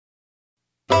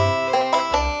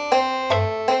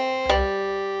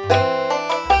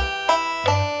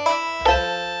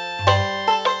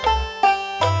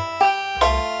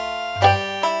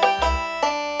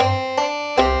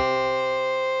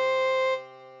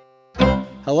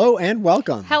Hello and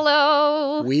welcome.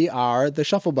 Hello. We are the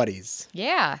Shuffle Buddies.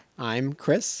 Yeah. I'm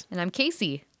Chris, And I'm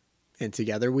Casey. and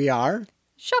together we are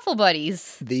Shuffle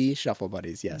Buddies. the Shuffle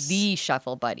Buddies. Yes. The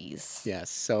Shuffle Buddies.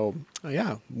 Yes. So,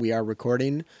 we are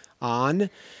recording on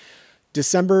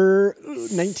December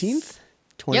 19th,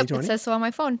 2020. Yep, it says so on my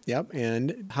phone. Yep.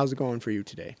 And how's it going for you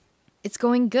today? It's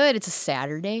going good. It's a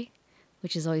Saturday,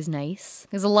 which is always nice.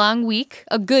 It was a long week,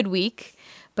 a good week,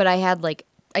 but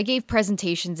I gave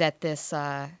presentations at this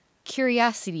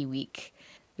Curiosity Week.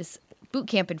 This boot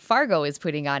camp in Fargo is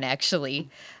putting on, actually.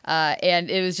 And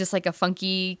it was just like a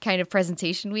funky kind of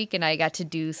presentation week, and I got to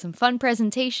do some fun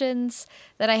presentations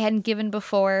that I hadn't given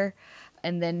before,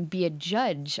 and then be a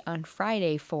judge on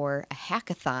Friday for a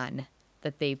hackathon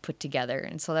that they put together.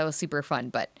 And so that was super fun,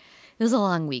 but it was a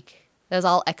long week. That was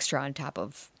all extra on top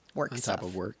of work stuff. On top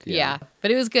of work, Yeah.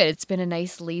 But it was good. It's been a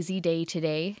nice lazy day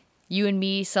today. You and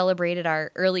me celebrated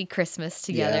our early Christmas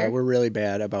together. Yeah, we're really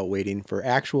bad about waiting for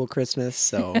actual Christmas.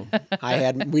 So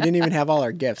we didn't even have all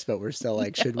our gifts, but we're still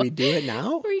like, should we do it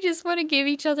now? We just want to give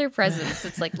each other presents.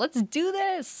 It's like, let's do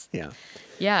this. Yeah.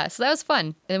 Yeah, so that was fun.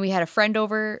 And then we had a friend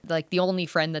over, like the only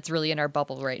friend that's really in our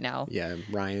bubble right now. Yeah,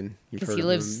 Ryan. Because he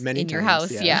lives in your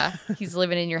house. Yeah. He's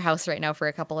living in your house right now for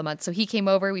a couple of months. So he came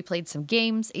over, we played some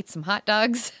games, ate some hot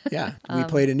dogs. Yeah. We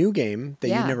played a new game that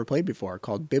yeah. you've never played before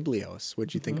called Biblios.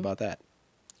 What'd you think about that?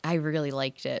 I really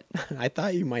liked it. I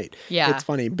thought you might. Yeah. It's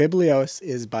funny. Biblios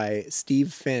is by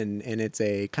Steve Finn, and it's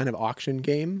a kind of auction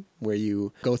game where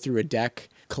you go through a deck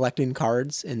collecting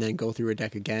cards and then go through a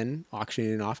deck again,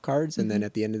 auctioning off cards. And then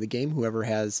at the end of the game, whoever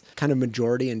has kind of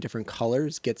majority in different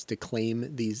colors gets to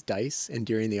claim these dice. And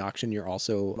during the auction, you're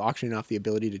also auctioning off the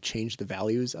ability to change the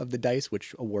values of the dice,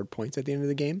 which award points at the end of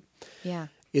the game. Yeah.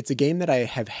 It's a game that I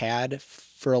have had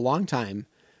for a long time,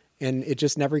 and it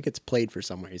just never gets played for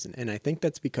some reason. And I think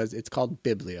that's because it's called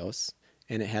Biblios,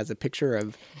 and it has a picture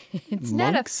of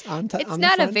monks on the front. It's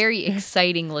not a very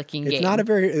exciting looking game. It's not a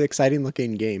very exciting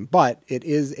looking game, but it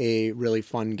is a really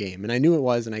fun game. And I knew it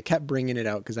was, and I kept bringing it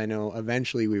out because I know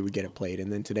eventually we would get it played.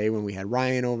 And then today when we had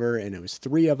Ryan over and it was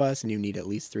 3 of us and you need at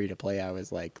least 3 to play, I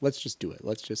was like, let's just do it.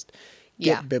 Let's just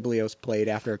get Biblios played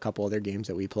after a couple other games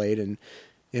that we played. And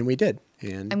we did.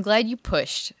 And I'm glad you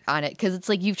pushed on it, because it's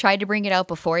like you've tried to bring it out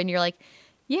before and you're like,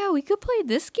 yeah, we could play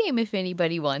this game if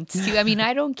anybody wants to. I mean,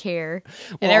 I don't care.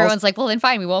 And everyone's like, well, then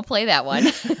fine, we won't play that one.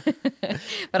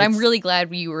 But I'm really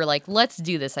glad you were like, let's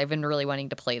do this. I've been really wanting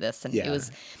to play this. And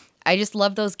I just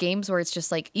love those games where it's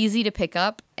just like easy to pick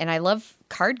up. And I love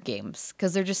card games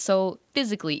because they're just so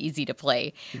physically easy to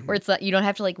play, where it's that you don't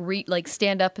have to like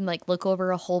stand up and like look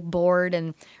over a whole board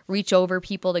and reach over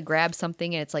people to grab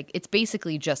something. And it's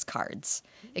basically just cards,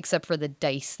 except for the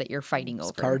dice that you're fighting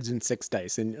over. Cards and 6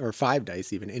 dice or 5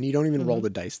 dice even. And you don't even roll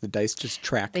the dice. The dice just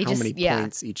track how many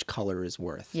points each color is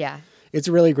worth. Yeah. It's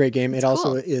a really great game. It also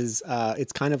cool. is,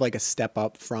 it's kind of like a step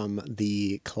up from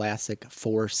the classic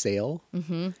For Sale.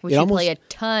 Mm-hmm. Which you play a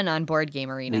ton on Board Game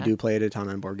Arena. We do play it a ton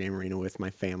on Board Game Arena with my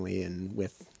family and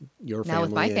with your family. Now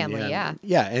with my family, yeah.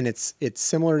 Yeah, and it's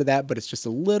similar to that, but it's just a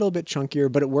little bit chunkier,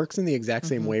 but it works in the exact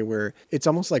same way where it's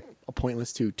almost like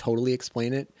pointless to totally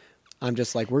explain it. I'm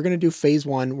just like, we're going to do phase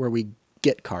 1 where we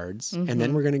get cards, and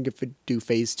then we're going to do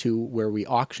phase 2 where we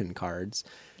auction cards.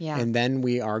 Yeah. And then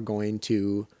we are going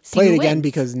to play it again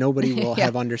because nobody will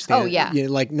have understand. Oh, yeah.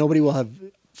 Nobody will have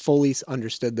fully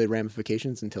understood the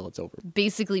ramifications until it's over.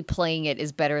 Basically, playing it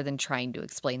is better than trying to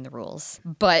explain the rules.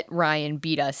 But Ryan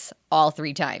beat us all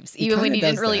 3 times. Even when he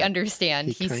didn't really understand,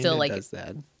 he still does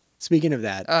that. Speaking of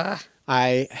that,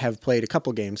 I have played a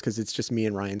couple games because it's just me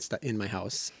and Ryan in my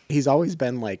house. He's always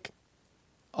been like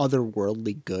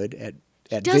otherworldly good at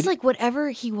he does like whatever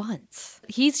he wants.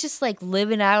 He's just like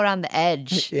living out on the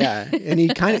edge. Yeah, and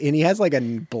he has like a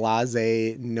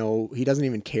blasé, he doesn't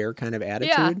even care kind of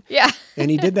attitude. Yeah.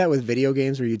 And he did that with video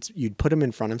games where you'd put him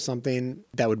in front of something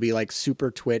that would be like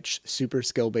super twitch, super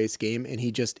skill-based game, and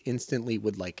he just instantly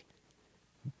would like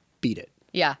beat it.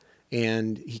 Yeah.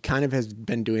 And he kind of has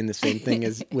been doing the same thing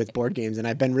as with board games, and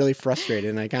I've been really frustrated,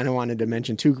 and I kind of wanted to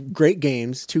mention two great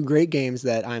games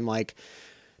that I'm like,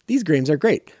 these games are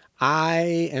great.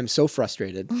 I am so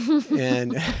frustrated,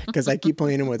 and because I keep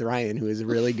playing them with Ryan, who is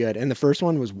really good. And the first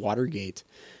one was Watergate,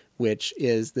 which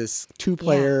is this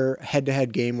 2-player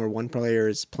head-to-head game where one player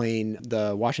is playing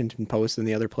the Washington Post and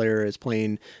the other player is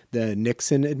playing the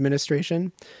Nixon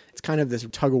administration. It's kind of this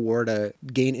tug-of-war to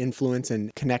gain influence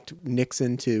and connect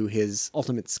Nixon to his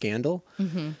ultimate scandal.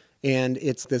 Mm-hmm. And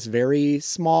it's this very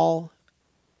small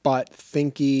but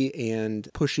thinky and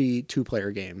pushy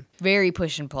 2-player game. Very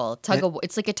push and pull.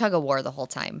 It's like a tug of war the whole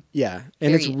time. Yeah,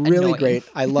 and Very it's really annoying. great.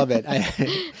 I love it.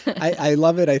 I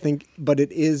love it, I think, but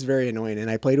it is very annoying. And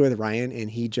I played with Ryan,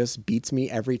 and he just beats me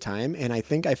every time. And I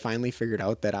think I finally figured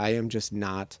out that I'm just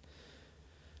not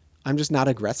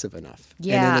aggressive enough.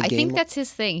 Yeah, And in a I think game- that's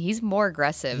his thing. He's more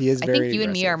aggressive. He is I very think you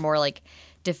and me are aggressive. more like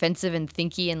defensive and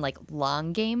thinky and like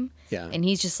long game. Yeah. And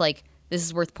he's just like, this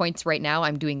is worth points right now.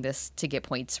 I'm doing this to get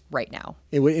points right now.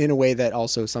 in a way that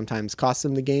also sometimes costs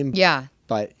him the game. Yeah.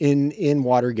 But in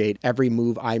Watergate, every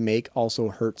move I make also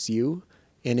hurts you.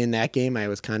 And in that game, I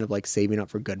was kind of like saving up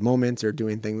for good moments or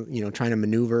doing things, trying to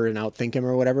maneuver and outthink him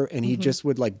or whatever. And he just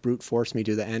would like brute force me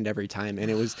to the end every time. And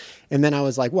then I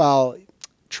was like, well,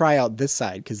 try out this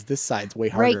side because this side's way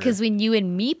harder. Right. Because when you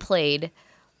and me played,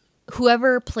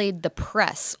 whoever played the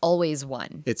press always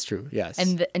won. It's true. Yes.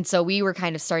 And so we were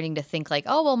kind of starting to think like,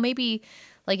 oh, well, maybe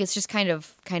like it's just kind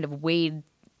of weighed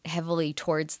heavily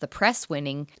towards the press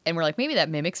winning. And we're like, maybe that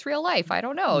mimics real life. I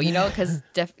don't know, because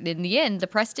in the end, the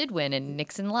press did win and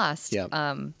Nixon lost. Yep.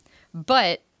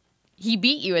 But he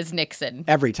beat you as Nixon.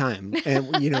 Every time.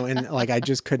 And, and like I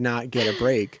just could not get a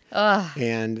break.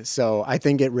 And so I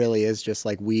think it really is just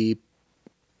like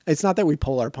it's not that we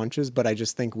pull our punches, but I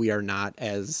just think we are not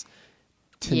as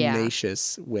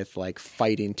tenacious with like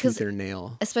fighting tooth or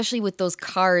nail. Especially with those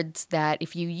cards that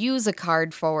if you use a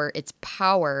card for its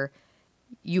power,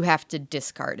 you have to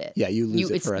discard it. Yeah, you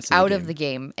lose it for us. It's out of the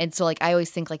game. And so like I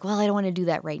always think like, well, I don't want to do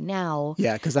that right now.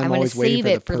 Yeah, because I'm always going to waiting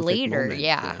save it for for the perfect later. moment.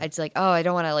 Yeah. It's like, oh, I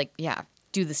don't want to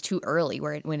do this too early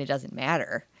when it doesn't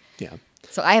matter. Yeah.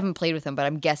 So I haven't played with him, but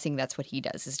I'm guessing that's what he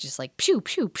does. Is just like pew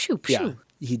pew pew pew. Yeah,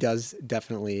 he does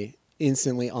definitely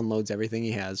instantly unloads everything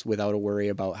he has without a worry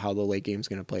about how the late game's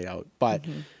going to play out. But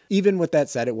even with that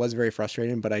said, it was very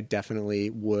frustrating, but I definitely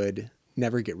would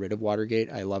never get rid of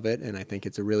Watergate. I love it, and I think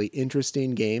it's a really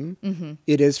interesting game.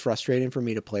 It is frustrating for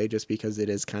me to play just because it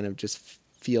is kind of just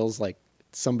feels like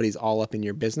somebody's all up in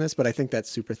your business, but I think that's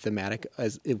super thematic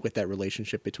with that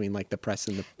relationship between like the press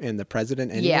and the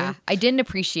president anyway. Yeah, I didn't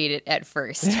appreciate it at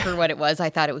first for what it was. I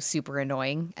thought it was super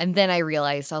annoying. And then I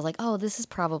realized, I was like, oh, this is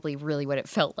probably really what it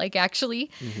felt like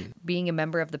actually. Being a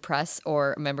member of the press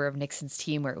or a member of Nixon's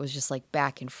team where it was just like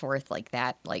back and forth like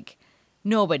that, like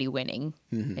nobody winning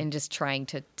and just trying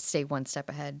to stay one step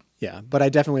ahead. Yeah, but I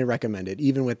definitely recommend it.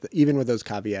 Even with those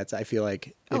caveats, I feel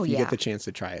like if you yeah. get the chance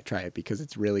to try it because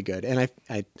it's really good. And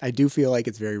I do feel like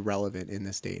it's very relevant in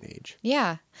this day and age.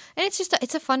 Yeah. And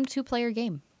it's a fun 2-player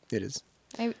game. It is.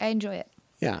 I enjoy it.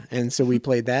 Yeah, and so we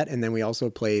played that, and then we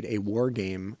also played a war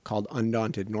game called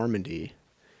Undaunted Normandy,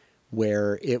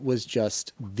 where it was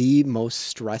just the most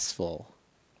stressful.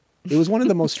 It was one of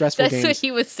the most stressful That's games. what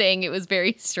he was saying. It was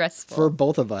very stressful. For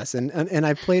both of us. And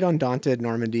I played Undaunted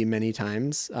Normandy many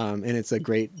times, and it's a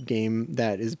great game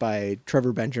that is by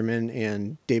Trevor Benjamin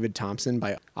and David Thompson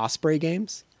by Osprey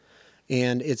Games.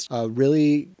 And it's a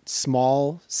really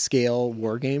small scale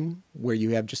war game where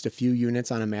you have just a few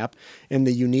units on a map. And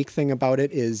the unique thing about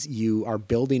it is you are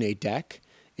building a deck,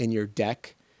 and your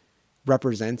deck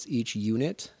represents each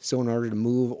unit. So in order to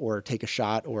move or take a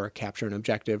shot or capture an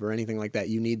objective or anything like that,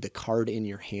 you need the card in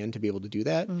your hand to be able to do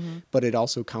that. But it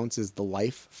also counts as the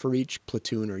life for each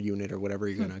platoon or unit or whatever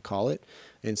you're going to call it.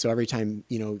 And so every time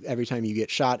you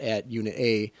get shot at Unit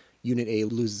A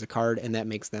loses a card, and that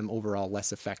makes them overall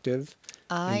less effective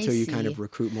until you kind of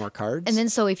recruit more cards. And then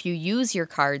so if you use your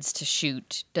cards to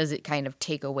shoot, does it kind of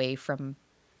take away from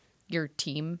your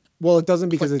team? Well, it doesn't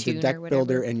because it's a platoon deck or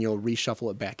builder whatever? and you'll reshuffle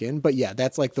it back in. But yeah,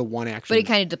 that's like the one action. But it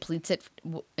kind of depletes it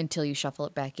until you shuffle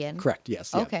it back in? Correct,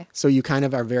 yes. Yeah. Okay. So you kind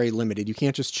of are very limited. You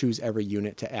can't just choose every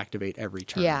unit to activate every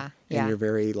turn. Yeah, yeah. And you're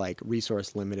very like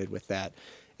resource limited with that.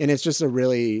 And it's just a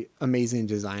really amazing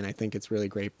design. I think it's really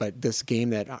great. But this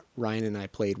game that Ryan and I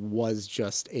played was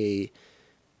just a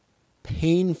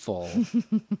painful,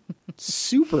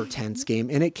 super tense game.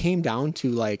 And it came down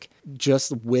to like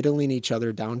just whittling each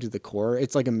other down to the core.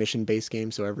 It's like a mission-based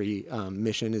game. So every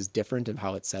mission is different of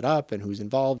how it's set up and who's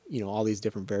involved, all these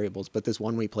different variables. But this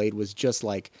one we played was just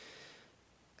like,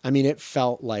 it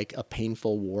felt like a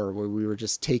painful war where we were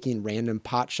just taking random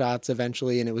pot shots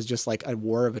eventually, and it was just like a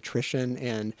war of attrition.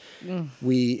 And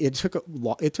it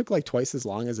took like twice as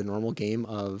long as a normal game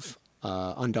of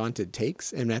Undaunted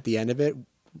takes. And at the end of it,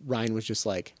 Ryan was just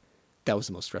like, that was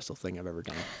the most stressful thing I've ever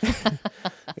done.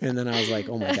 And then I was like,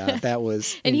 oh my God, that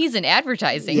was... And he's in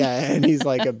advertising. Yeah, and he's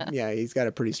like, he's got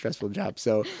a pretty stressful job.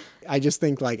 So I just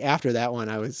think like after that one,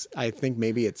 I think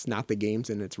maybe it's not the games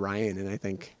and it's Ryan. And I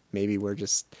think maybe we're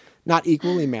just not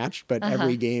equally matched, but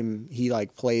every game he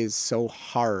like plays so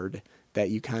hard that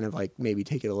you kind of like maybe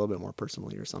take it a little bit more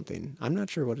personally or something. I'm not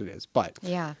sure what it is, but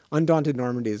Yeah. Undaunted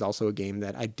Normandy is also a game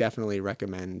that I definitely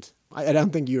recommend. I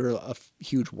don't think you're a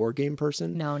huge war game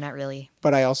person, No, not really.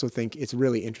 but I also think it's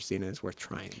really interesting and it's worth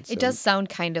trying. So, It does sound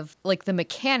kind of like the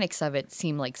mechanics of it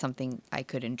seem like something I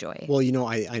could enjoy. well, you know,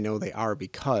 I know they are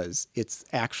because it's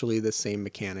actually the same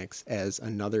mechanics as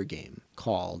another game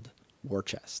called War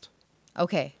Chest.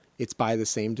 Okay. It's by the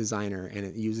same designer and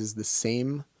it uses the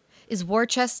same. Is War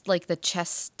Chest like the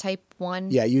chess type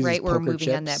one? Yeah, it uses right, where we're poker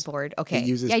moving on chips. that board. It Okay.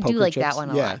 uses Yeah, I do poker like chips. that one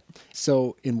a Yeah. lot.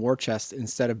 So in War Chest,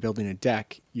 instead of building a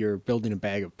deck, you're building a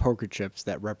bag of poker chips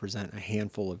that represent a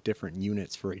handful of different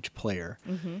units for each player.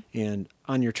 Mm-hmm. And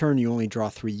on your turn, you only draw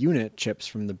 3 unit chips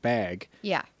from the bag.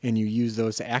 Yeah. And you use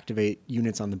those to activate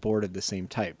units on the board of the same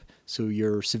type. So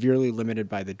you're severely limited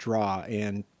by the draw,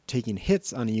 and taking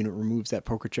hits on a unit removes that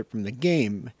poker chip from the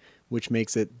game, which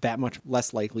makes it that much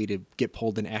less likely to get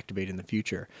pulled and activate in the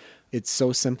future. It's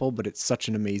so simple, but it's such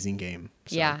an amazing game.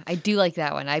 So, Yeah, I do like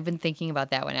that one. I've been thinking about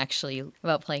that one actually,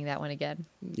 about playing that one again.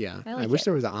 Yeah. I I like wish it.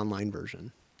 there was an online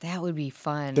version. That would be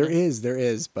fun. There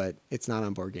is, but it's not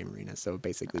on Board Game Arena, so it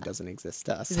basically doesn't exist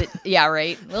to us. Is it? Yeah,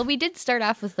 right. Well, we did start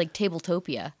off with like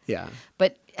Tabletopia, Yeah.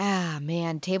 but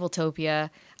man, Tabletopia.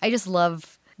 I just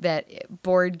love that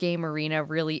Board Game Arena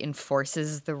really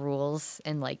enforces the rules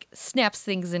and like snaps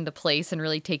things into place and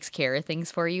really takes care of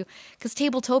things for you. Because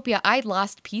Tabletopia, I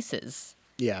lost pieces.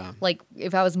 Yeah. Like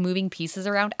if I was moving pieces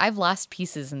around, I've lost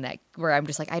pieces in that where I'm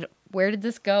just like, where did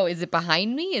this go? Is it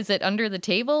behind me? Is it under the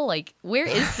table? Like, where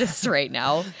is this right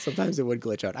now? Sometimes it would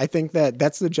glitch out. I think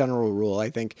that's the general rule. I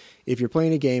think if you're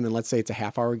playing a game and let's say it's a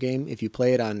half-hour game, if you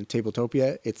play it on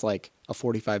Tabletopia, it's like a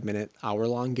 45-minute,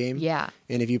 hour-long game. Yeah.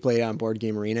 And if you play it on Board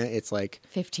Game Arena, it's like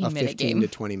 15-minute 15 game. to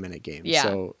 20-minute game. Yeah,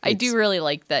 So I do really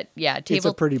like that. Yeah, it's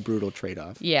a pretty brutal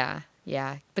trade-off. Yeah,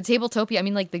 yeah. But Tabletopia, I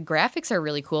mean, like the graphics are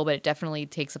really cool, but it definitely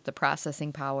takes up the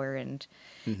processing power, and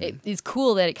it is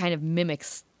cool that it kind of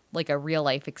mimics like a real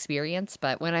life experience.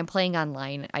 But when I'm playing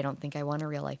online, I don't think I want a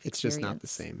real life It's experience. just not the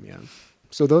same, yeah.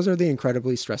 So those are the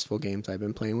incredibly stressful games I've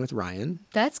been playing with Ryan.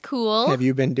 That's cool. Have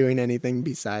you been doing anything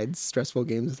besides stressful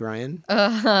games with Ryan?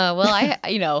 Well,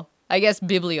 I guess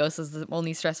Biblios is the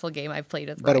only stressful game I've played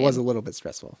with But Ryan. it was a little bit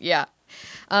stressful. Yeah.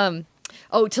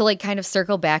 To like kind of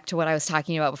circle back to what I was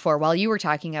talking about before. While you were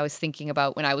talking, I was thinking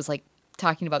about when I was like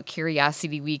talking about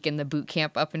Curiosity Week and the boot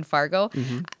camp up in Fargo.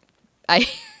 I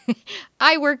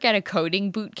I work at a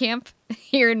coding boot camp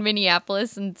here in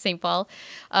Minneapolis and St. Paul.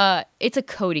 It's a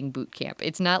coding boot camp.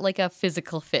 It's not like a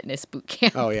physical fitness boot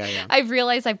camp. Oh, yeah. I've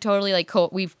realized I've totally like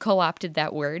we've co-opted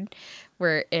that word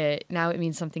where now it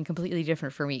means something completely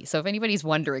different for me. So if anybody's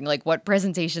wondering like what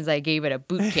presentations I gave at a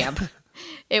boot camp,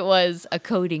 it was a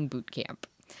coding boot camp.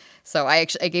 So I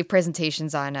gave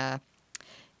presentations on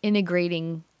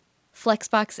integrating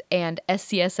Flexbox and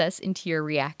SCSS into your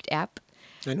React app.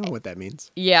 I know what that means.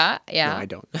 Yeah. No, I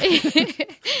don't.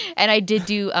 And I did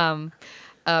do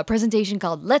a presentation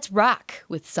called Let's Rock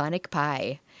with Sonic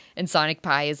Pi. And Sonic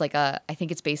Pi is like I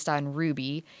think it's based on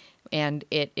Ruby, and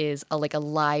it is like a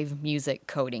live music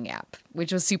coding app,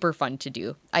 which was super fun to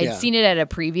do. I'd Yeah. seen it at a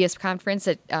previous conference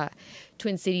at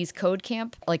Twin Cities Code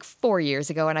Camp like 4 years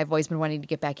ago, and I've always been wanting to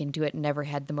get back into it and never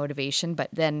had the motivation. But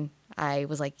then I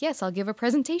was like, yes, I'll give a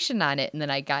presentation on it. And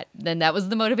then that was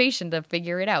the motivation to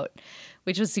figure it out,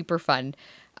 which was super fun.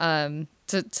 To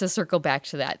circle back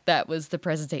to that was the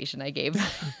presentation I gave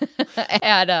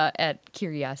at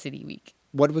Curiosity Week.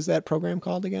 What was that program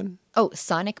called again? Oh,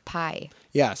 Sonic Pi.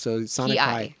 Yeah, so Sonic PI.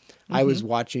 Pi. I was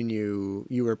watching you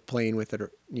were playing with it,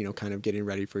 kind of getting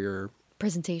ready for your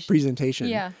presentation.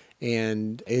 Yeah.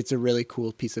 And it's a really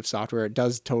cool piece of software. It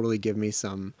does totally give me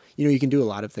some, you can do a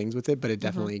lot of things with it, but it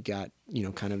definitely got,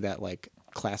 kind of that like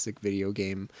classic video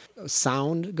game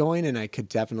sound going. And I could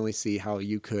definitely see how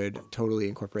you could totally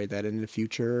incorporate that into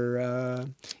future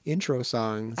intro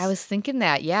songs. I was thinking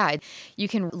that, yeah. You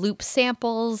can loop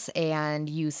samples and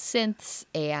use synths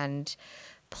and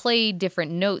play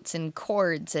different notes and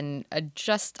chords and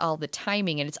adjust all the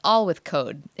timing, and it's all with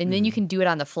code. And then you can do it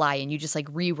on the fly, and you just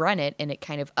like rerun it, and it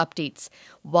kind of updates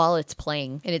while it's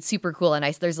playing, and it's super cool. And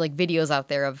there's like videos out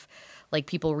there of like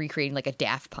people recreating like a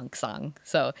Daft Punk song.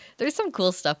 So there's some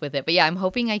cool stuff with it. But yeah, I'm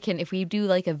hoping I can, if we do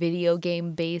like a video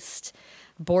game based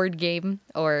board game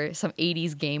or some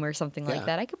 80s game or something like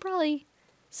that, I could probably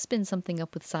spin something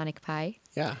up with Sonic Pi.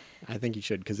 Yeah, I think you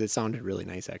should, because it sounded really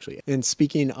nice actually. And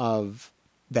speaking of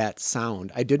that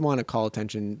sound, I did want to call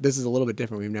attention. This is a little bit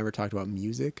different. We've never talked about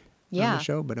music Yeah. the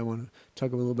show, but I want to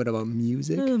talk a little bit about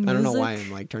music. I Music. don't know why I'm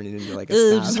like turning into like a I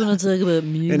snob. just want to talk about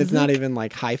music. And it's not even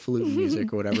like highfalutin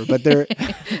music or whatever, but there,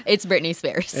 It's Britney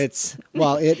Spears.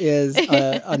 it is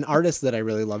an artist that I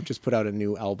really love. Just put out a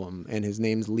new album, and his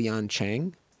name's Leon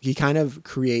Chang. He kind of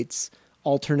creates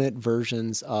alternate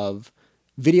versions of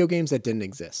video games that didn't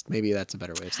exist. Maybe that's a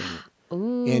better way of saying it.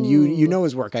 Ooh. And you know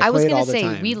his work. I was play it gonna all the say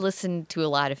time. we listen to a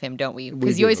lot of him, don't we? We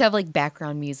Because you always do. have like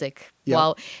background music. Yep.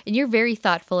 Wow, and you're very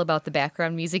thoughtful about the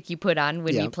background music you put on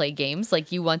when we Yep. play games.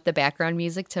 Like you want the background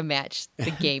music to match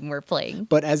the game we're playing.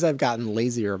 But as I've gotten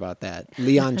lazier about that,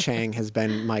 Leon Chang has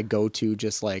been my go-to.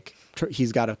 Just like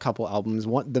he's got a couple albums.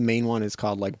 The main one is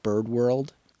called like Bird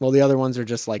World. Well, the other ones are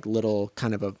just like little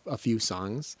kind of a few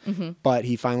songs. Mm-hmm. But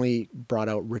he finally brought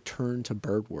out Return to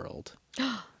Bird World,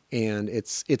 and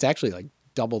it's actually like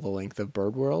double the length of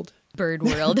Bird World. Bird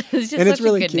World. It's just And such it's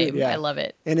really a good cute, name. yeah. I love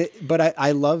it. But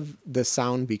I love the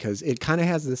sound because it kind of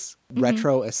has this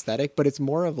retro aesthetic, but it's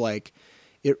more of like,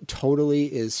 it totally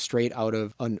is straight out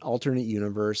of an alternate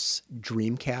universe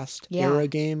Dreamcast Yeah. era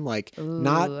game. Like Ooh.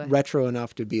 not retro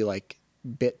enough to be like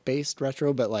bit-based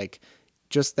retro, but like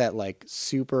just that like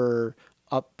super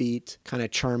upbeat, kind of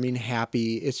charming,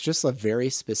 happy. It's just a very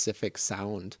specific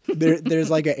sound. There's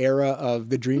like an era of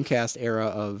the Dreamcast era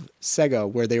of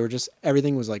Sega where they were just,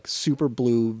 everything was like super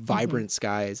blue, vibrant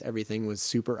skies. Everything was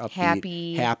super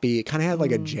upbeat, happy. It kind of had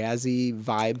like a jazzy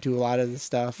vibe to a lot of the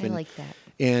stuff. I like that.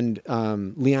 And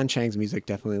Leon Chang's music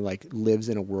definitely like lives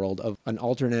in a world of an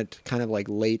alternate kind of like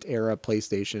late era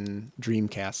PlayStation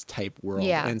Dreamcast type world.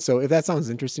 Yeah. And so if that sounds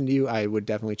interesting to you, I would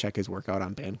definitely check his work out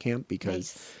on Bandcamp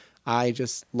because Nice. I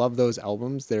just love those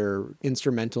albums. They're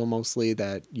instrumental mostly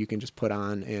that you can just put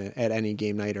on at any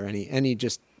game night or any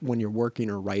just when you're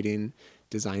working or writing,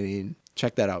 designing.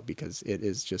 Check that out because it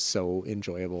is just so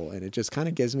enjoyable, and it just kind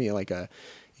of gives me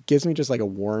just like a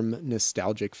warm,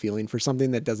 nostalgic feeling for something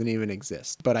that doesn't even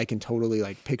exist. But I can totally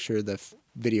like picture the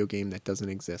video game that doesn't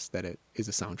exist that it is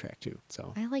a soundtrack to.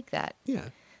 So I like that. yeah.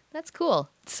 That's cool.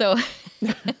 So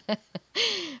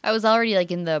I was already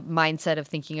like in the mindset of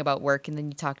thinking about work, and then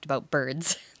you talked about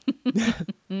birds.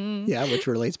 Yeah, which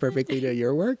relates perfectly to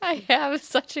your work. I have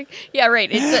such a right.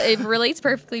 It relates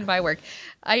perfectly to my work.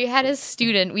 I had a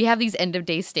student. We have these end of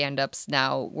day stand ups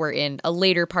now. We're in a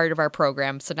later part of our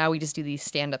program, so now we just do these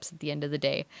stand ups at the end of the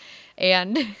day,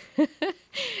 and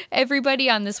everybody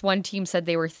on this one team said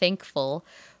they were thankful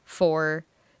for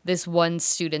this one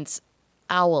student's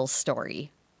owl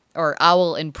story. Or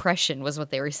owl impression was what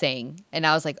they were saying. And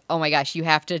I was like, oh my gosh, you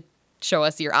have to show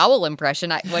us your owl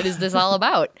impression. What is this all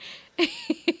about?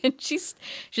 And she's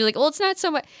like, well, it's not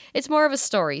so much. It's more of a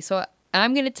story. So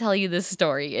I'm going to tell you this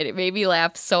story. And it made me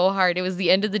laugh so hard. It was the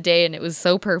end of the day and it was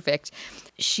so perfect.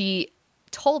 She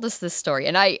told us this story.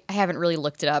 And I haven't really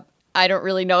looked it up. I don't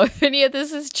really know if any of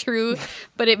this is true,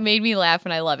 but it made me laugh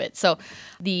and I love it. So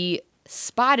the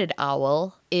spotted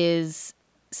owl is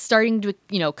starting to,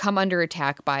 come under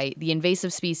attack by the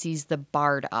invasive species, the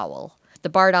barred owl. The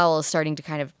barred owl is starting to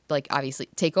kind of like obviously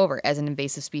take over as an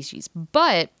invasive species.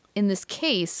 But in this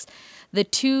case, the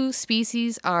two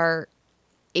species are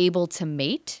able to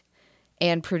mate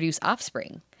and produce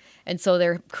offspring. And so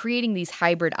they're creating these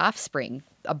hybrid offspring,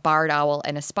 a barred owl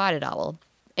and a spotted owl.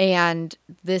 And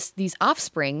these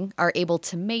offspring are able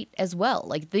to mate as well.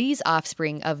 Like these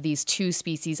offspring of these two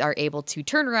species are able to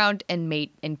turn around and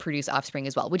mate and produce offspring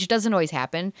as well, which doesn't always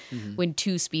happen when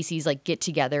two species like get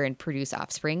together and produce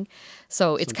offspring.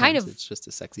 So it's Sometimes it's just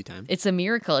a sexy time. it's a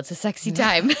miracle. It's a sexy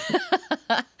time.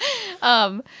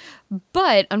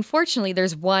 But unfortunately,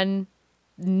 there's one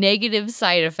negative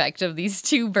side effect of these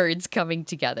two birds coming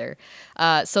together.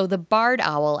 So the barred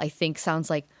owl, I think, sounds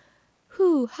like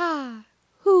hoo-ha.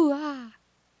 Hoo-ah,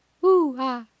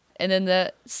 hoo-ah. And then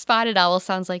the spotted owl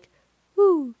sounds like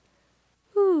hoo,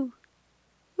 hoo,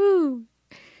 hoo.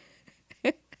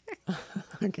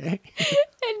 Okay.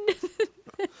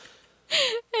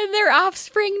 And their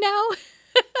offspring now,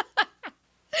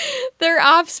 their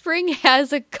offspring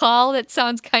has a call that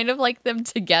sounds kind of like them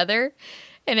together.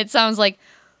 And it sounds like,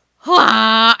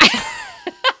 wah.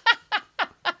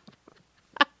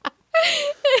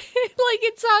 Like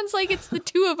it sounds like it's the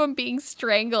two of them being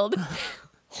strangled.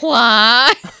 Wah.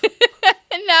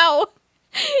 And now,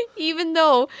 even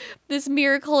though this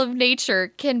miracle of nature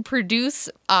can produce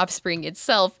offspring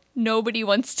itself, nobody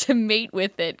wants to mate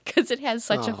with it because it has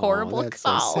such a horrible that's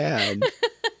call. so sad.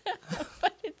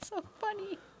 But it's so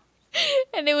funny.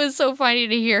 And it was so funny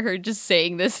to hear her just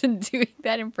saying this and doing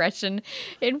that impression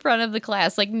in front of the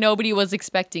class. Like nobody was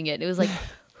expecting it. It was like,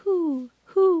 hoo,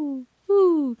 hoo,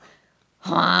 hoo.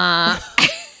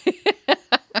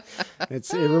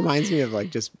 It reminds me of like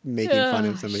just making fun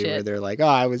of somebody where shit. they're like, "Oh,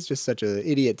 I was just such an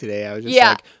idiot today. I was just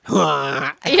Yeah.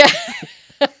 like,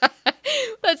 Yeah.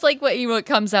 That's like what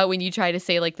comes out when you try to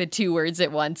say like the two words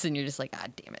at once and you're just like,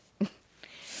 God damn it.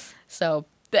 So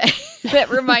that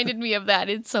reminded me of that.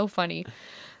 It's so funny.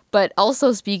 But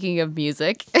also speaking of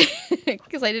music,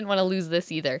 because I didn't want to lose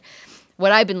this either.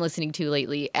 What I've been listening to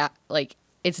lately, like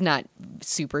it's not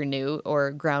super new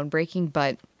or groundbreaking,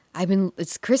 but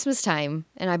it's Christmas time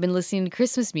and I've been listening to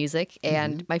Christmas music,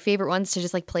 and my favorite ones to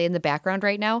just like play in the background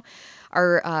right now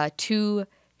are two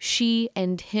She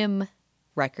and Him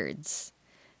records.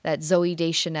 That Zoe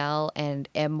Deschanel and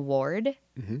M. Ward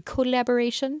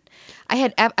collaboration. I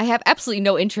have absolutely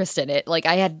no interest in it. Like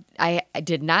I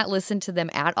did not listen to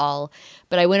them at all,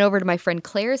 but I went over to my friend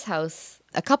Claire's house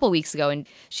a couple weeks ago, and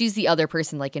she's the other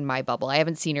person like in my bubble. I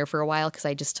haven't seen her for a while because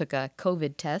I just took a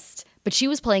COVID test, but she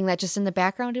was playing that just in the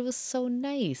background. It was so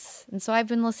nice. And so I've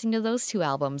been listening to those two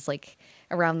albums like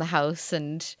around the house,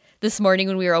 and this morning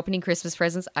when we were opening Christmas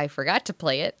presents, I forgot to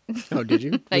play it. "Oh, did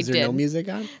you? I Was there no did. music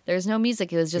on?" There's no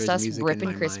music. It was just There's us music in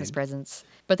ripping my Christmas mind. presents.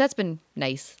 But that's been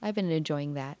nice. I've been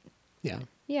enjoying that. Yeah.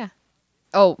 Yeah.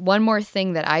 Oh, one more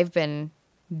thing that I've been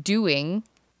doing,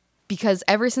 because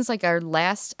ever since like our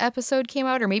last episode came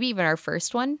out, or maybe even our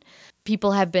first one,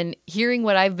 people have been hearing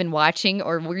what I've been watching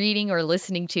or reading or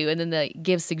listening to, and then they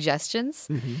give suggestions.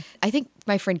 I think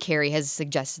my friend Carrie has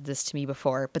suggested this to me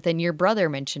before, but then your brother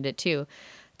mentioned it too,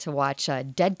 to watch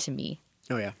Dead to Me.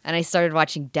 Oh yeah. And I started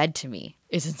watching Dead to Me.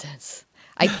 It's intense.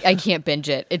 I can't binge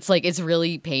it. It's like, it's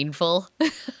really painful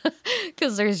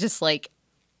because there's just like,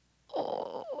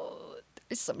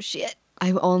 there's some shit.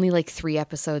 I'm only like 3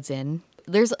 episodes in.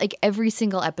 There's like every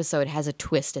single episode has a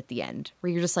twist at the end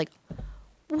where you're just like,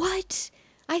 what?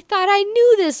 I thought I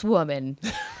knew this woman.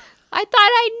 I thought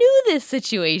I knew this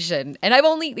situation. And I'm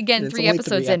only, again, It's 3 only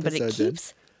episodes 3 in, but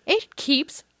episodes it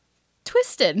keeps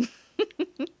twisted.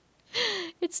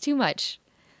 It's too much.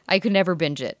 I could never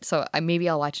binge it. So maybe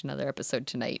I'll watch another episode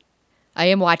tonight. I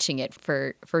am watching it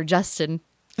for Justin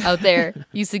out there.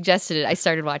 You suggested it. I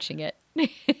started watching it.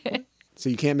 So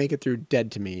you can't make it through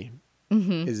Dead to Me.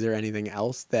 Is there anything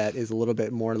else that is a little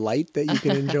bit more light that you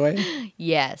can enjoy?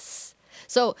 Yes.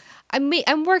 So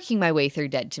I'm working my way through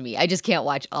Dead to Me. I just can't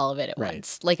watch all of it at Right.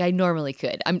 once, like I normally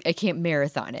could. I can't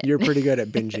marathon it. You're pretty good at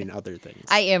binging other things.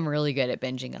 I am really good at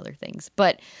binging other things,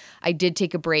 but I did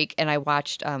take a break and I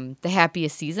watched The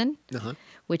Happiest Season,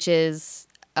 which is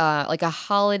like a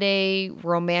holiday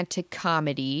romantic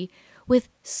comedy with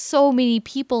so many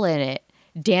people in it.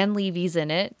 Dan Levy's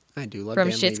in it. I do love From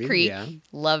Dan Schitt's Levy. Creek. Yeah.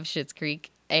 Love Schitt's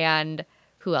Creek. And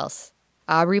who else?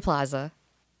 Aubrey Plaza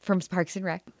from Parks and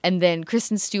Rec. And then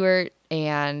Kristen Stewart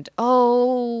and,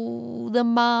 the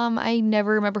mom. I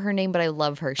never remember her name, but I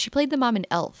love her. She played the mom in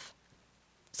Elf.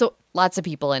 So lots of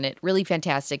people in it. Really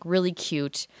fantastic. Really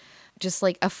cute. Just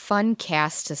like a fun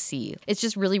cast to see. It's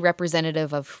just really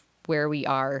representative of where we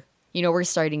are. You know, we're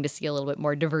starting to see a little bit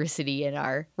more diversity in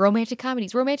our romantic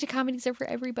comedies. Romantic comedies are for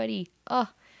everybody. Oh,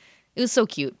 it was so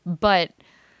cute, but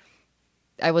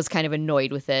I was kind of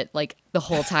annoyed with it. Like the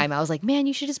whole time I was like, man,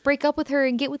 you should just break up with her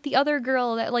and get with the other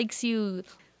girl that likes you.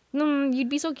 You'd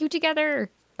be so cute together.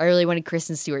 I really wanted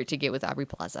Kristen Stewart to get with Aubrey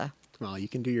Plaza. Well, you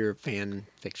can do your fan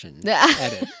fiction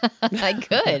edit. I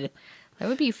could. That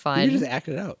would be You fun. can just act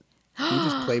it out. You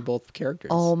just play both characters.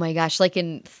 Oh my gosh, like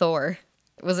in Thor.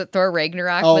 Was it Thor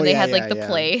Ragnarok when they had like the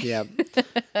play? Yeah.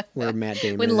 Where Matt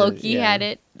Damon. When Loki had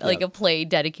it, like Yep. a play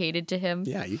dedicated to him.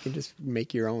 Yeah, you can just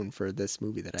make your own for this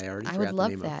movie that I already I forgot would the love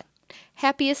name that.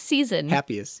 Happiest Season. of.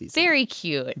 Happiest Season. Very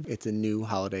cute. It's a new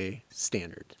holiday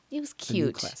standard. It was A new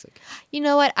cute. classic. You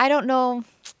know what? I don't know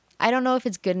if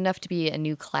it's good enough to be a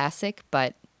new classic,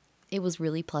 but it was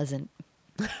really pleasant.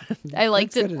 I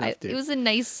liked That's it. good enough, dude. It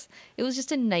was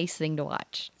just a nice thing to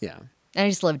watch. Yeah, And I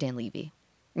just love Dan Levy.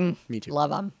 me too.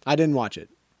 Love him. I didn't watch it,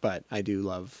 but I do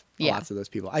love Yeah. lots of those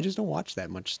people. I just don't watch that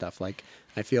much stuff. Like,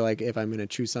 I feel like if I'm going to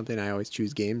choose something, I always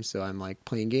choose games. So I'm like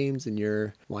playing games and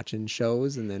you're watching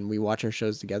shows, and then we watch our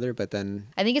shows together. But then,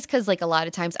 I think it's because like a lot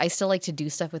of times I still like to do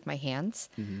stuff with my hands,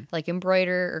 like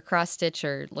embroider or cross stitch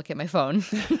or look at my phone.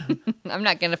 I'm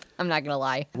not gonna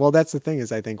lie. well, that's the thing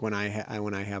is I think when I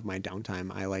have my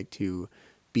downtime, I like to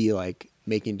be like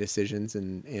making decisions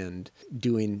and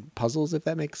doing puzzles, if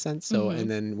that makes sense. So, and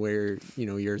then where,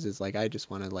 yours is like, I just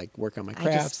want to like work on my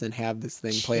crafts and have this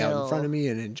thing play out in front chill. of me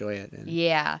and enjoy it. And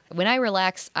Yeah. When I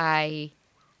relax, I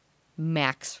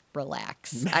max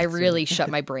relax. I really shut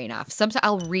my brain off. Sometimes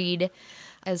I'll read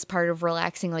as part of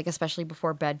relaxing, like especially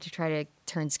before bed to try to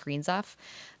turn screens off.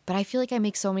 But I feel like I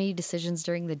make so many decisions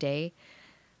during the day.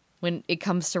 When it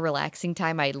comes to relaxing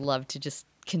time, I love to just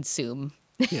consume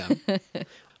Yeah.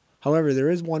 However, there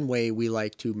is one way we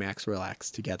like to max relax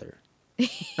together.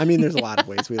 I mean, there's a lot of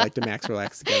ways we like to max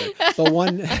relax together. But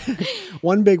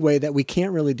one big way that we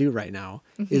can't really do right now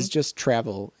is just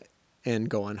travel and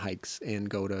go on hikes and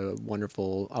go to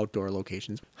wonderful outdoor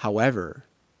locations. However,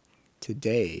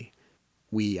 today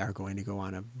we are going to go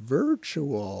on a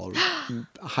virtual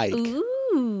hike.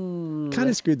 Ooh. Kind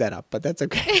of screwed that up, but that's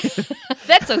okay.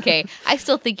 That's okay. I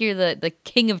still think you're the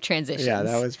king of transitions. Yeah,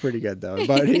 that was pretty good though.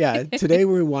 But yeah, today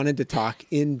we wanted to talk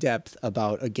in depth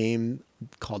about a game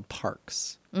called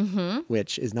Parks,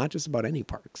 which is not just about any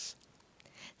parks.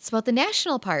 It's about the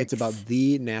national parks. It's about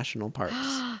the national parks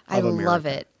I of America, love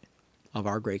it. of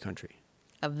our great country.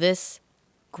 Of this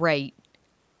great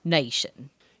nation.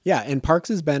 Yeah, and Parks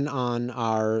has been on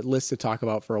our list to talk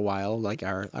about for a while, like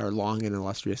our long and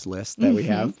illustrious list that we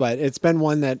have. But it's been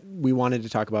one that we wanted to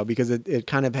talk about because it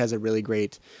kind of has a really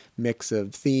great mix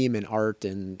of theme and art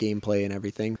and gameplay and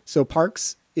everything. So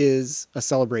Parks is a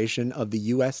celebration of the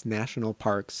U.S. national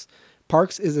parks.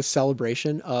 Parks is a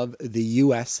celebration of the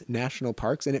U.S. national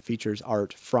parks, and it features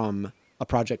art from a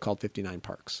project called 59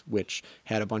 Parks, which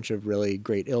had a bunch of really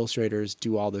great illustrators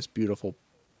do all this beautiful,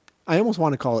 I almost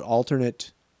want to call it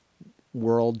alternate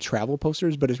world travel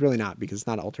posters, but it's really not because it's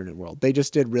not alternate world. They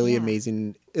just did really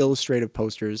amazing illustrative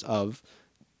posters of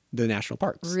the national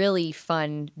parks. Really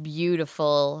fun,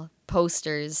 beautiful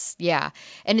posters. Yeah.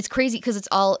 And it's crazy because it's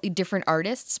all different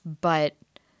artists, but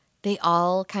they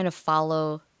all kind of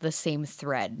follow the same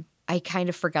thread. I kind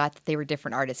of forgot that they were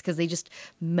different artists because they just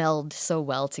meld so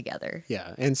well together.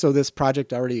 Yeah. And so this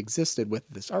project already existed with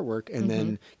this artwork, and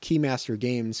then Keymaster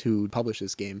Games, who published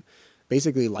this game,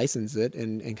 basically licensed it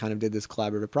and kind of did this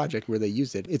collaborative project where they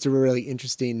used it. It's a really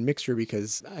interesting mixture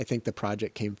because I think the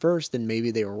project came first and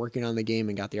maybe they were working on the game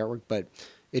and got the artwork, but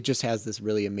it just has this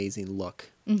really amazing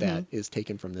look that is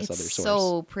taken from this other source. It's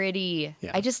so pretty.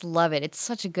 Yeah. I just love it. It's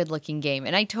such a good looking game.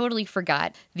 And I totally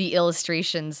forgot the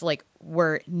illustrations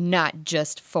were not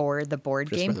just for the board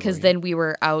game, because then we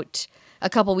were out a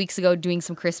couple weeks ago doing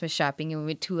some Christmas shopping and we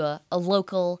went to a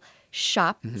local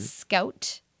shop,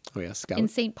 Scout. Oh yeah, Scout. In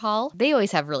St. Paul. They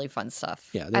always have really fun stuff.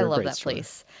 Yeah, I love that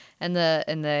place. And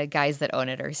the guys that own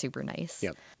it are super nice.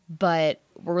 Yep. But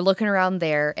we're looking around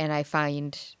there and I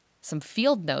find some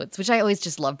field notes, which I always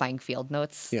just love buying field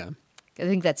notes. Yeah. I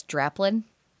think that's Draplin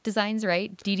Designs,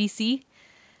 right? DDC.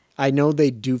 I know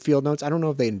they do field notes. I don't know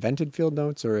if they invented field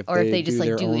notes or if they just do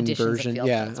their do own editions version. of field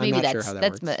Yeah, notes. I'm Maybe not sure how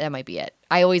that works. that might be it.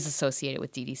 I always associate it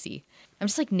with DDC. I'm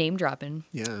just like name dropping.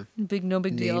 Yeah. No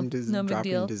big deal. No big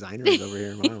deal. Designers over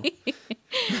here.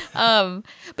 Wow.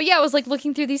 But yeah, I was like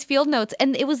looking through these field notes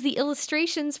and it was the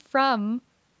illustrations from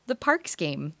the Parks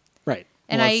game. Right.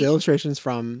 And it's the illustrations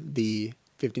from the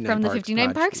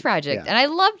 59 Parks project. Yeah. And I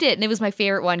loved it. And it was my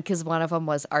favorite one because one of them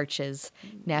was Arches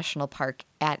National Park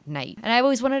at night. And I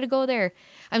always wanted to go there.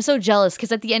 I'm so jealous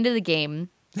because at the end of the game,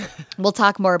 we'll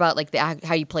talk more about like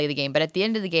how you play the game. But at the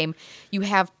end of the game, you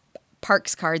have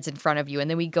Parks cards in front of you. And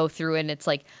then we go through and it's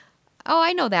like, oh,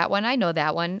 I know that one. I know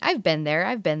that one. I've been there.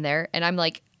 And I'm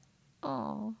like,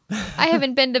 oh, I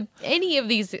haven't been to any of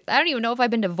these. I don't even know if I've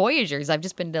been to Voyagers. I've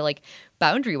just been to like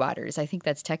Boundary Waters. I think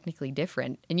that's technically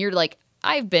different. And you're like,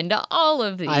 I've been to all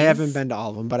of these. I haven't been to all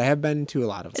of them, but I have been to a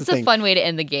lot of them. It's a fun way to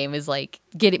end the game is like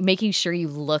making sure you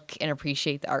look and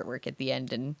appreciate the artwork at the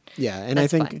end. And yeah, and I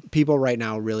think people right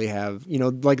now really have,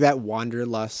 like that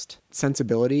wanderlust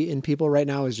sensibility in people right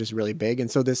now is just really big.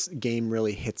 And so this game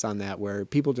really hits on that where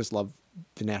people just love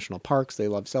the national parks. They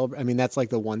love I mean, that's like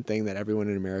the one thing that everyone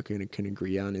in America can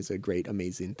agree on is a great,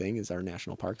 amazing thing is our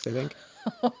national parks, I think.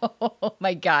 Oh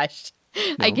my gosh.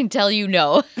 No? I can tell you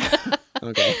no.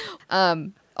 Okay.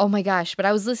 Oh my gosh. But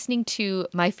I was listening to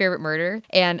My Favorite Murder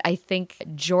and I think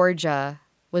Georgia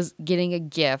was getting a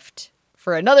gift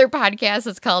for another podcast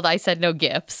that's called I Said No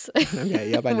Gifts.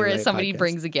 Okay, yep, I know where that somebody podcast.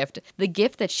 brings a gift. The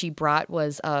gift that she brought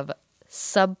was of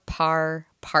Subpar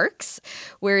Parks,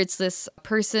 where it's this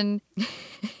person.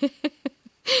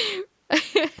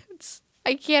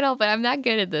 I can't help it. I'm not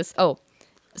good at this. Oh,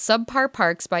 Subpar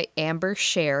Parks by Amber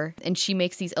Scher. And she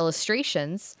makes these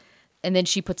illustrations and then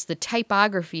she puts the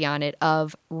typography on it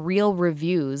of real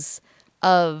reviews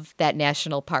of that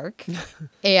national park.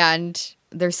 And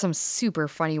there's some super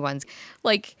funny ones.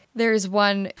 Like there's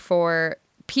one for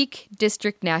Peak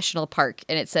District National Park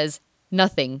and it says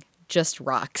nothing, just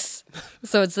rocks.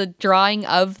 So it's a drawing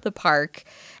of the park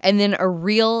and then a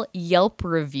real Yelp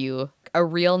review, a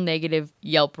real negative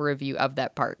Yelp review of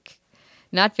that park.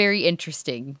 Not very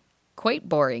interesting. Quite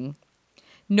boring.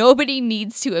 Nobody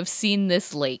needs to have seen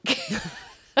this lake.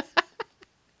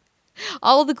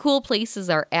 All the cool places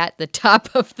are at the top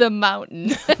of the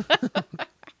mountain.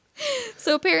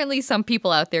 So apparently some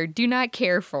people out there do not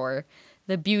care for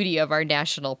the beauty of our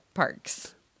national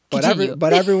parks. But, Continue.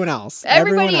 but everyone else.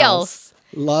 Everybody everyone else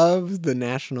loves the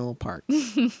national parks.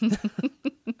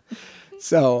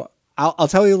 So I'll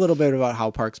tell you a little bit about how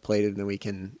Parks played it, and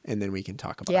then we can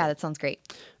talk about it. Yeah, that sounds great.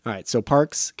 All right. So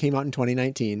Parks came out in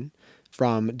 2019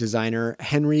 from designer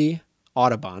Henry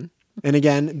Audubon. And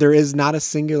again, there is not a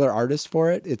singular artist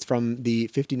for it. It's from the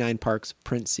 59 Parks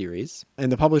print series.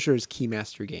 And the publisher is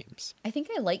Keymaster Games. I think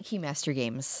I like Keymaster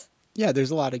games. Yeah,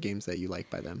 there's a lot of games that you like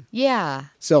by them. Yeah.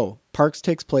 So, Parks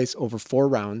takes place over 4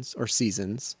 rounds or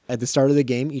seasons. At the start of the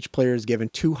game, each player is given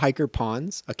 2 hiker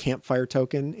pawns, a campfire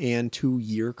token, and 2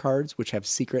 year cards, which have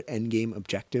secret endgame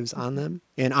objectives on them.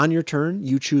 And on your turn,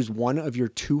 you choose one of your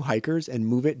 2 hikers and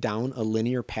move it down a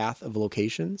linear path of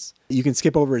locations. You can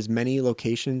skip over as many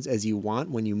locations as you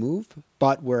want when you move,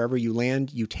 but wherever you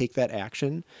land, you take that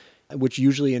action, which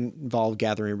usually involve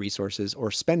gathering resources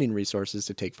or spending resources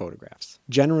to take photographs.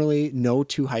 Generally, no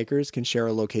 2 hikers can share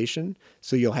a location,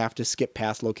 so you'll have to skip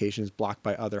past locations blocked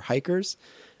by other hikers.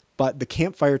 But the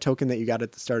campfire token that you got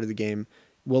at the start of the game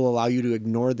will allow you to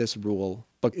ignore this rule,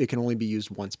 but it can only be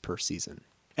used once per season.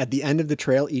 At the end of the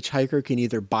trail, each hiker can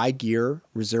either buy gear,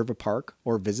 reserve a park,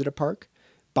 or visit a park.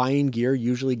 Buying gear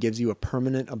usually gives you a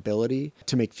permanent ability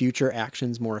to make future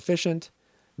actions more efficient.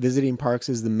 Visiting parks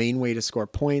is the main way to score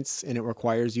points, and it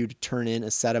requires you to turn in a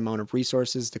set amount of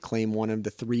resources to claim one of the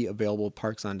 3 available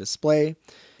parks on display.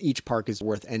 Each park is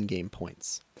worth endgame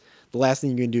points. The last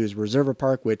thing you can do is reserve a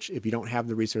park, which if you don't have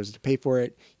the resources to pay for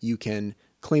it, you can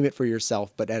claim it for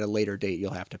yourself, but at a later date,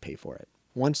 you'll have to pay for it.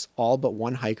 Once all but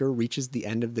one hiker reaches the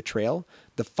end of the trail,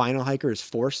 the final hiker is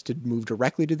forced to move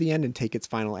directly to the end and take its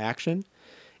final action.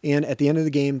 And at the end of the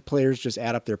game, players just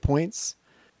add up their points.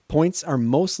 Points are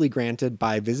mostly granted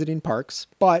by visiting parks,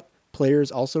 but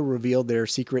players also reveal their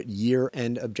secret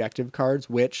year-end objective cards,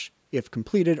 which, if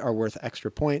completed, are worth extra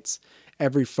points.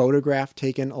 Every photograph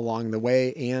taken along the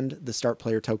way and the start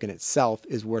player token itself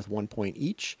is worth 1 point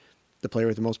each. The player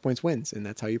with the most points wins, and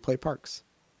that's how you play Parks.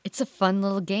 It's a fun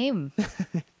little game.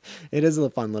 It is a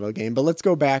fun little game, but let's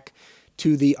go back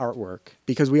to the artwork,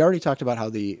 because we already talked about how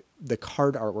the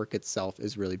card artwork itself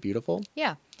is really beautiful.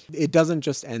 Yeah. It doesn't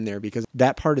just end there, because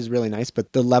that part is really nice,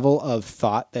 but the level of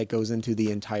thought that goes into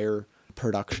the entire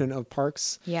production of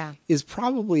Parks is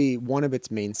probably one of its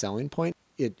main selling points.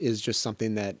 It is just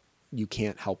something that you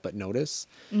can't help but notice.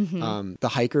 Mm-hmm. The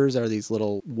hikers are these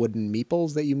little wooden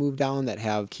meeples that you move down that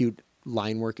have cute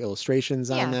line work illustrations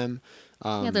on them.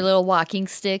 They're little walking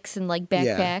sticks and like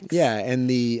backpacks. Yeah, and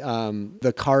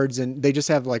the cards, and they just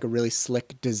have like a really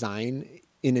slick design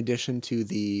in addition to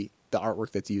the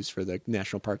artwork that's used for the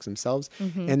national parks themselves.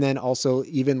 Mm-hmm. And then also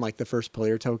even like the first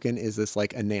player token is this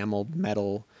like enameled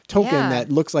metal token that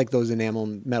looks like those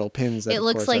enameled metal pins. That, it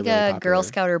looks like really a popular. Girl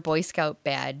Scout or Boy Scout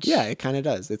badge. Yeah, it kind of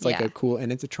does. It's like a cool,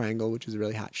 and it's a triangle, which is a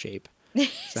really hot shape.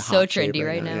 It's a so hot shape trendy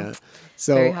right now. Yeah.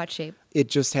 So very hot shape. It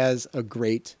just has a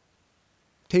great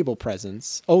table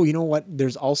presence. Oh, you know what?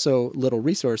 There's also little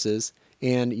resources,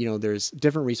 and there's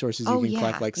different resources you can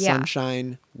collect, like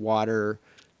sunshine, water,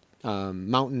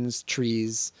 mountains,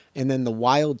 trees, and then the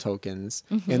wild tokens.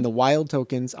 Mm-hmm. And the wild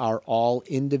tokens are all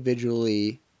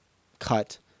individually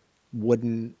cut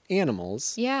wooden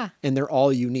animals. Yeah. And they're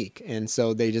all unique. And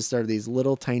so they just are these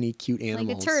little tiny cute animals.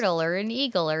 Like a turtle or an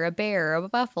eagle or a bear or a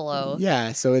buffalo.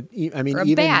 Yeah. So or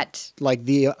a bat. Like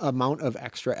the amount of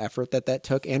extra effort that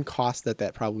took and cost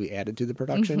that probably added to the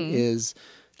production is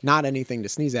not anything to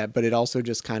sneeze at, but it also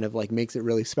just kind of like makes it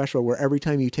really special, where every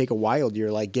time you take a wild,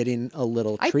 you're like getting a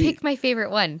little treat. I pick my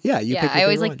favorite one. Yeah, you pick your I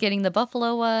always favorite like getting the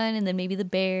buffalo one and then maybe the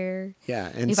bear.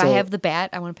 Yeah. And if I have the bat,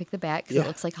 I want to pick the bat because it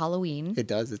looks like Halloween. It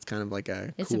does. It's kind of like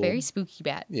It's a very spooky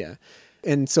bat. Yeah.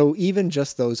 And so even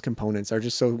just those components are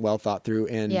just so well thought through.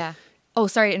 And yeah. Oh,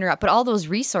 sorry to interrupt, but all those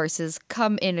resources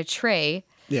come in a tray.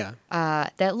 Yeah.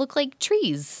 That look like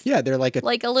trees. Yeah, they're like a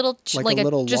little just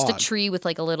log. a tree with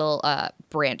like a little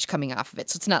branch coming off of it.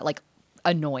 So it's not like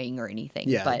annoying or anything.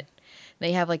 Yeah. But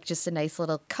they have like just a nice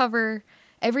little cover.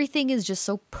 Everything is just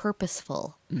so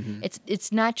purposeful. Mm-hmm.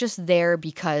 It's not just there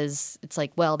because it's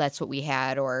like, well, that's what we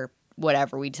had or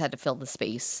whatever. We just had to fill the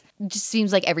space. It just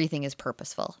seems like everything is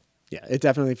purposeful. Yeah, it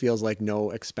definitely feels like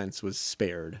no expense was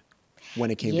spared when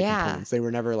it came to components. They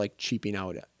were never like cheaping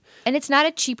out. And it's not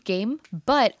a cheap game,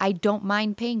 but I don't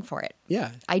mind paying for it.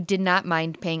 Yeah. I did not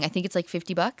mind paying. I think it's like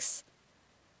 $50.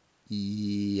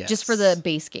 Yes. Just for the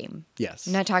base game. Yes.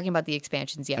 I'm not talking about the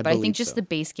expansions yet, but I think just the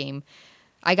base game.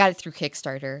 I got it through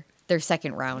Kickstarter, their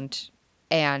second round,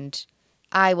 and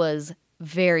I was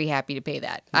very happy to pay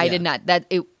that. I did not.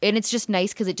 And it's just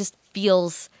nice because it just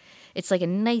feels, it's like a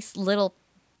nice little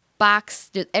box,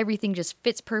 everything just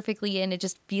fits perfectly in. It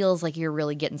just feels like you're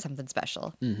really getting something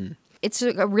special. Mm-hmm. It's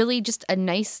a really just a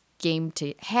nice game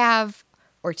to have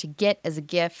or to get as a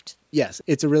gift. Yes,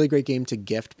 it's a really great game to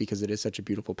gift because it is such a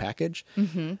beautiful package.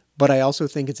 Mm-hmm. But I also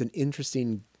think it's an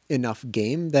interesting enough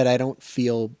game that I don't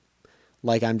feel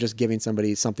like I'm just giving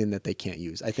somebody something that they can't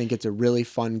use. I think it's a really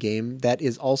fun game that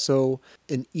is also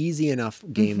an easy enough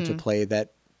game to play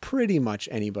that pretty much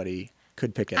anybody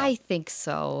could pick it up. I think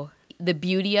so. The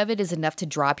beauty of it is enough to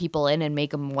draw people in and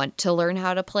make them want to learn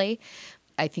how to play.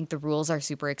 I think the rules are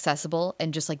super accessible,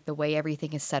 and just like the way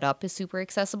everything is set up is super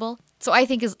accessible. So I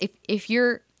think if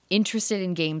you're interested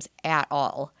in games at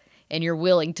all and you're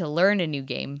willing to learn a new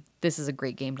game, this is a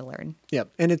great game to learn.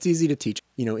 Yep. And it's easy to teach.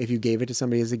 You know, if you gave it to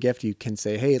somebody as a gift, you can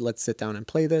say, hey, let's sit down and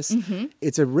play this. Mm-hmm.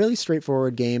 It's a really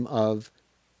straightforward game of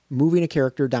moving a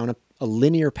character down a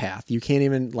linear path. You can't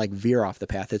even like veer off the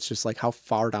path. It's just like, how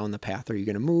far down the path are you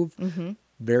going to move? Mm-hmm.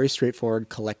 Very straightforward,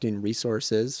 collecting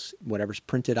resources, whatever's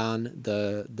printed on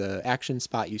the action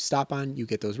spot you stop on, you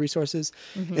get those resources.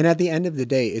 Mm-hmm. And at the end of the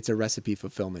day, it's a recipe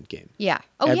fulfillment game. Yeah.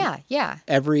 Oh, yeah.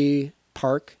 Every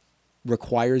park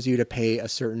requires you to pay a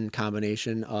certain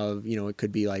combination of, you know, it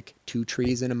could be like 2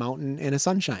 trees and a mountain and a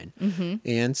sunshine. Mm-hmm.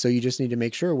 And so you just need to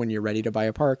make sure when you're ready to buy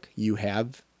a park, you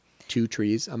have 2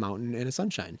 trees, a mountain, and a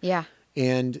sunshine. Yeah.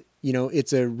 And, you know,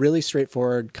 it's a really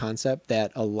straightforward concept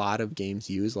that a lot of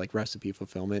games use, like recipe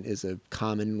fulfillment is a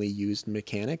commonly used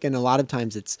mechanic. And a lot of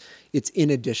times it's in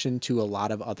addition to a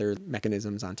lot of other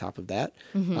mechanisms on top of that.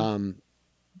 Mm-hmm.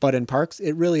 But in parks,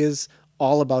 it really is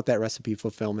all about that recipe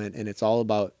fulfillment. And it's all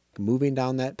about moving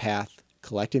down that path,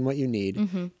 collecting what you need,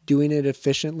 mm-hmm. doing it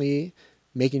efficiently,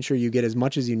 making sure you get as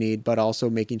much as you need, but also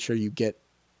making sure you get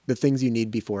the things you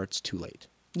need before it's too late.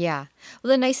 Yeah.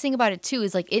 Well, the nice thing about it too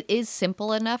is like it is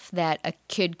simple enough that a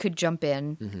kid could jump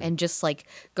in mm-hmm. and just like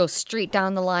go straight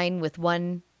down the line with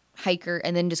one hiker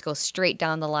and then just go straight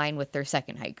down the line with their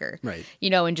second hiker. Right. You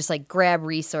know, and just like grab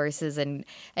resources and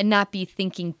not be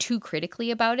thinking too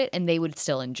critically about it, and they would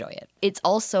still enjoy it. It's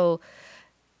also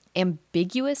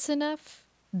ambiguous enough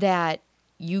that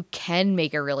you can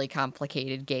make a really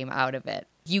complicated game out of it.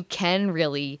 You can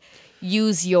really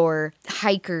use your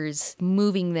hikers,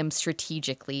 moving them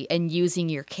strategically and using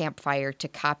your campfire to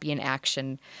copy an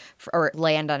action or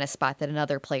land on a spot that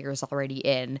another player is already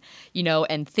in, you know,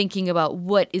 and thinking about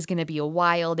what is going to be a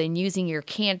wild and using your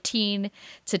canteen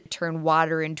to turn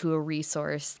water into a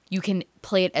resource. You can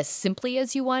play it as simply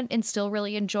as you want and still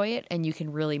really enjoy it, and you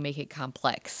can really make it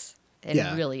complex and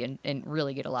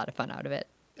really get a lot of fun out of it.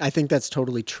 I think that's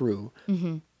totally true.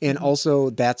 Mm-hmm. And mm-hmm.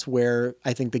 also that's where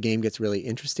I think the game gets really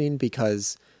interesting,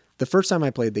 because the first time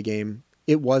I played the game,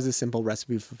 it was a simple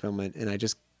recipe fulfillment. And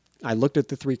I looked at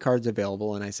the 3 cards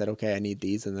available and I said, okay, I need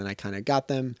these. And then I kind of got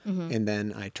them mm-hmm. and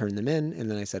then I turned them in and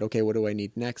then I said, okay, what do I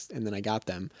need next? And then I got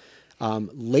them.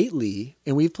 Lately,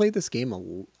 and we've played this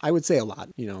game, I would say a lot,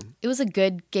 you know. It was a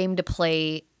good game to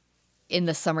play in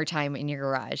the summertime in your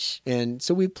garage. And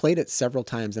so we've played it several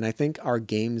times, and I think our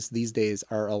games these days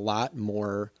are a lot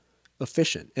more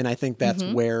efficient. And I think that's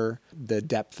mm-hmm. where the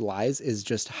depth lies, is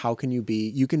just how can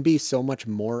you can be so much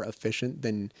more efficient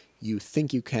than you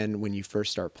think you can when you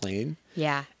first start playing.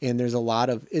 Yeah. And there's a lot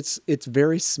of, it's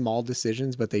very small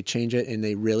decisions, but they change it and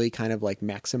they really kind of like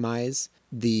maximize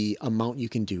the amount you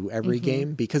can do every mm-hmm.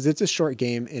 game, because it's a short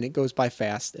game and it goes by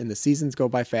fast and the seasons go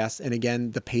by fast. And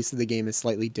again, the pace of the game is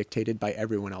slightly dictated by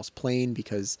everyone else playing,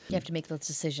 because you have to make those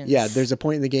decisions. Yeah. There's a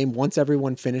point in the game, once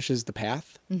everyone finishes the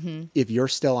path, mm-hmm. if you're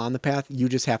still on the path, you're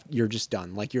just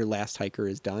done. Like your last hiker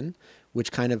is done,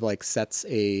 which kind of like sets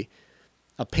a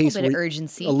pace, a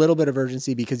little bit of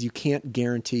urgency, because you can't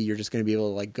guarantee you're just going to be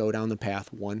able to like go down the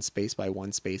path one space by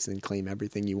one space and claim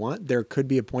everything you want. There could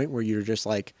be a point where you're just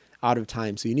like out of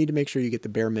time. So you need to make sure you get the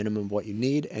bare minimum of what you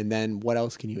need. And then what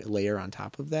else can you layer on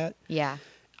top of that? Yeah.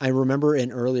 I remember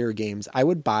in earlier games, I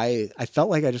felt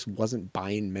like I just wasn't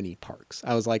buying many parks.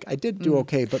 I was like, I did do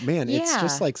okay, but man, it's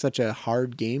just like such a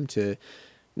hard game to,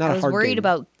 I was worried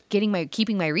about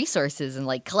keeping my resources and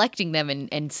like collecting them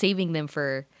and saving them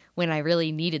for when I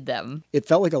really needed them. It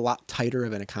felt like a lot tighter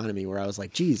of an economy, where I was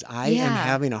like, geez, I am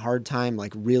having a hard time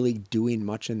like really doing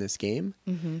much in this game.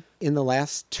 Mm-hmm. In the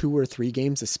last 2 or 3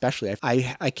 games especially,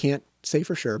 I can't say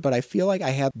for sure, but I feel like I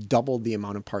have doubled the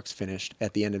amount of parks finished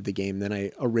at the end of the game than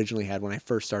I originally had when I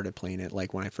first started playing it,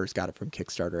 like when I first got it from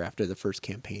Kickstarter after the first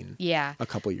campaign a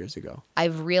couple years ago.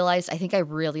 I've realized I think I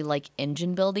really like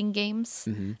engine building games.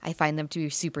 Mm-hmm. I find them to be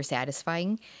super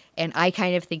satisfying. And I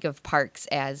kind of think of parks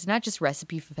as not just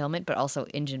recipe fulfillment, but also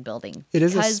engine building. It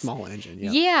is a small engine, yeah.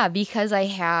 Yeah, because I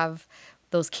have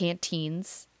those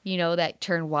canteens, you know, that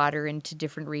turn water into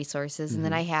different resources. Mm-hmm. And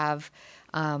then I have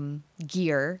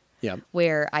gear Yep.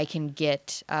 where I can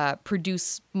get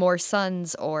produce more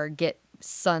suns or get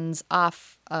suns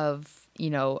off of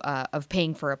of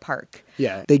paying for a park.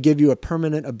 Yeah, they give you a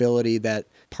permanent ability that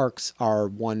parks are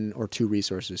 1 or 2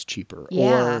 resources cheaper.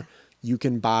 Yeah. Or you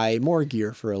can buy more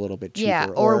gear for a little bit cheaper. Yeah,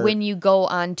 or when you go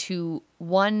onto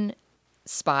one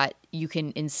spot, you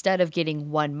can, instead of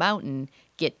getting 1 mountain,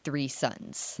 get 3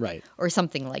 suns. Right. Or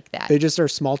something like that. They just are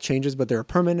small changes, but they're a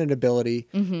permanent ability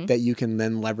that you can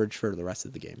then leverage for the rest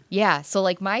of the game. Yeah, so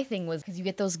like my thing was, because you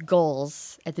get those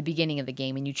goals at the beginning of the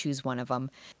game and you choose one of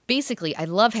them. Basically, I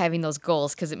love having those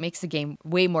goals because it makes the game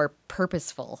way more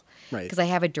purposeful. Right. Because I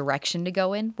have a direction to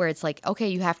go in where it's like, okay,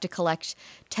 you have to collect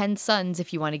 10 suns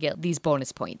if you want to get these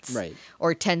bonus points. Right.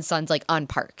 Or 10 suns like on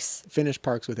parks. Finish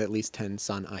parks with at least 10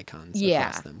 sun icons Yeah.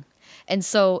 across them. And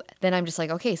so then I'm just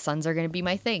like, okay, suns are going to be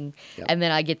my thing. Yep. And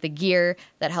then I get the gear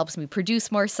that helps me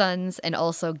produce more suns and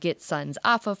also get suns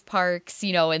off of parks,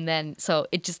 and then so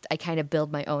I kind of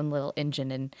build my own little engine.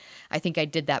 And I think I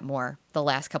did that more the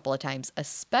last couple of times,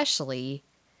 especially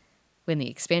when the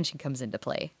expansion comes into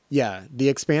play. Yeah, the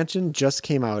expansion just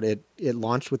came out. It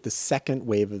launched with the second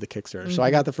wave of the Kickstarter. So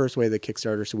I got the first wave of the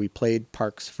Kickstarter, so we played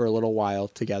parks for a little while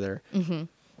together. Mm-hmm.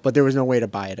 But there was no way to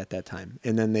buy it at that time.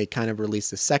 And then they kind of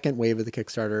released the second wave of the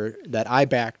Kickstarter that I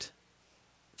backed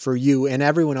for you and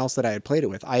everyone else that I had played it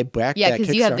with. I backed that Kickstarter. Yeah,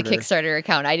 because you have the Kickstarter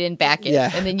account. I didn't back it.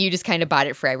 Yeah. And then you just kind of bought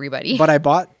it for everybody. But I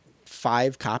bought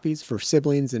 5 copies for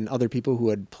siblings and other people who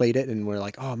had played it and were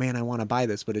like, oh man, I want to buy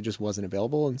this, but it just wasn't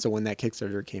available. And so when that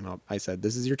Kickstarter came out, I said,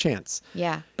 this is your chance.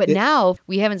 Yeah. But now,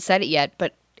 we haven't said it yet,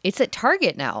 but it's at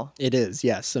Target now. It is,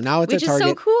 yes. So now it's Which at is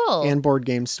so Target cool. and board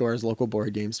game stores, local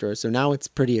board game stores. So now it's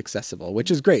pretty accessible,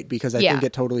 which is great because I Yeah. think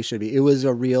it totally should be. It was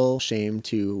a real shame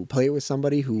to play it with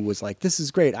somebody who was like, this is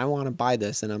great, I want to buy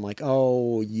this. And I'm like,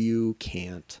 oh, you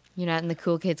can't. You're not in the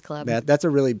Cool Kids Club. That's a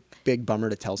really big bummer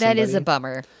to tell somebody. That is a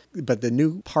bummer. But the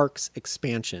new Parks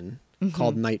expansion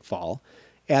called Nightfall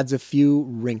adds a few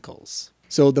wrinkles.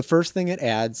 So the first thing it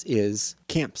adds is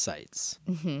campsites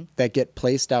that get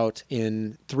placed out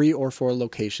in 3 or 4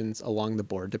 locations along the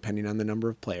board, depending on the number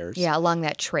of players. Yeah, along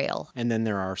that trail. And then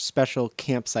there are special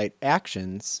campsite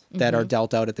actions that are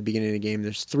dealt out at the beginning of the game.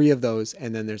 There's 3 of those,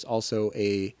 and then there's also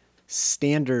a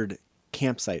standard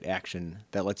campsite action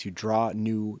that lets you draw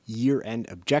new year-end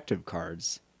objective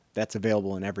cards that's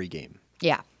available in every game.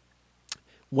 Yeah.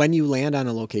 When you land on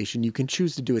a location, you can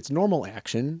choose to do its normal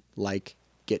action, like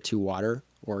get to water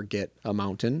or get a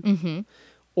mountain.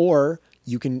 Or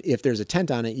you can, if there's a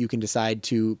tent on it, you can decide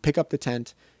to pick up the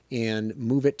tent and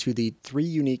move it to the 3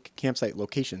 unique campsite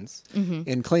locations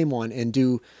and claim one and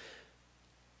do,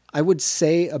 I would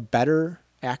say, a better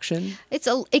action.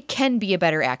 It can be a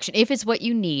better action if it's what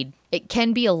you need. It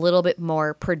can be a little bit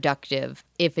more productive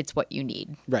if it's what you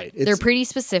need. Right. They're pretty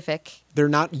specific. They're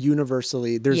not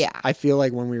universally. Yeah. I feel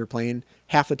like when we were playing,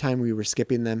 half the time we were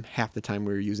skipping them, half the time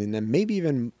we were using them, maybe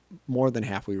even more than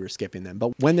half we were skipping them.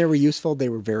 But when they were useful, they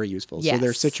were very useful. Yes. So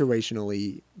they're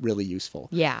situationally really useful.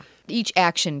 Yeah. Each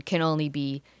action can only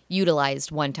be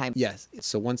utilized one time. Yes.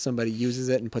 So once somebody uses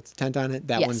it and puts a tent on it,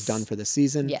 that Yes. one's done for the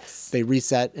season. Yes. They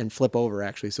reset and flip over,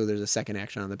 actually. So there's a second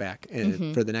action on the back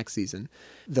for the next season.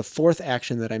 The 4th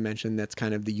action that I mentioned, that's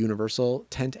kind of the universal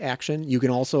tent action, you can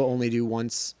also only do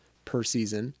once per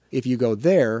season. If you go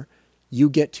there, you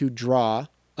get to draw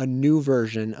a new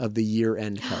version of the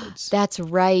year-end cards. That's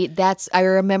right. I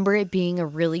remember it being a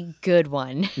really good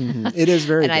one. It is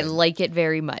very and good. I like it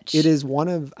very much.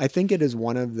 I think it is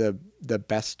one of the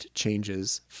best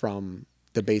changes from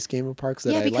the base game of Parks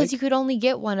that I like. Yeah, because you could only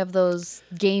get one of those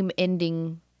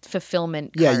game-ending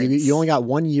fulfillment Yeah, cards. you only got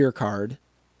 1 year card,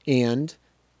 and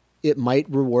it might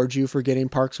reward you for getting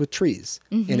Parks with Trees.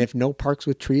 And if no Parks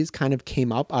with Trees kind of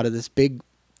came up out of this big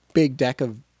deck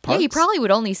of Parks. Yeah, you probably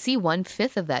would only see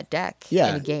 1/5 of that deck in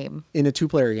a game. In a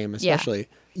 2-player game especially.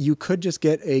 You could just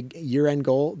get a year-end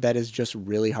goal that is just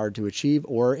really hard to achieve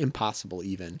or impossible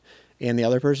even. And the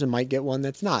other person might get one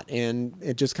that's not. And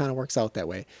it just kind of works out that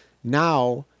way.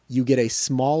 Now you get a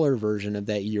smaller version of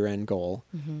that year-end goal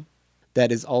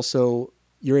that is also,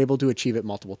 you're able to achieve it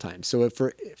multiple times. So if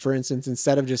for instance,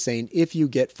 instead of just saying, if you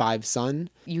get 5 sun,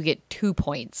 You get 2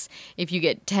 points. If you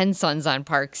get 10 suns on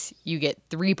Parks, you get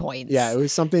 3 points. yeah, it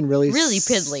was something really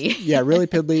piddly. Yeah, really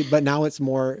piddly. But now it's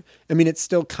more, I mean, it's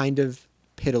still kind of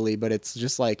piddly, but it's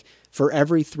just like for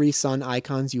every 3 sun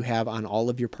icons you have on all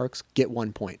of your parks, get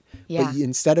 1 point. Yeah. But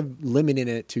instead of limiting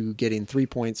it to getting 3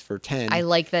 points for 10, I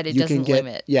like that it you can doesn't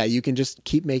limit. Yeah, you can just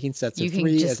keep making sets You of can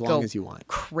 3 just as long go as you want.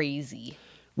 Crazy.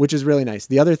 Which is really nice.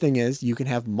 The other thing is you can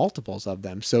have multiples of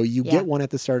them. So you Yeah. get one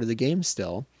at the start of the game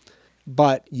still,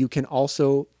 but you can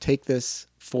also take this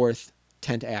 4th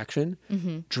tent action,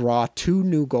 draw 2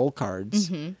 new gold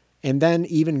cards, and then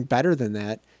even better than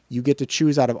that, you get to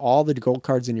choose out of all the gold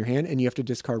cards in your hand, and you have to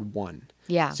discard 1.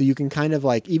 Yeah. So you can kind of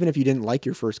like, even if you didn't like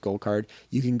your first gold card,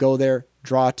 you can go there,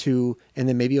 draw 2, and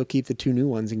then maybe you'll keep the 2 new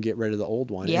ones and get rid of the old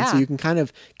one. Yeah. And so you can kind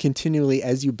of continually,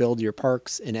 as you build your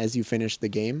parks and as you finish the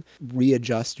game,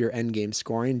 readjust your end game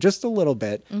scoring just a little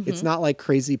bit. It's not like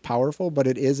crazy powerful, but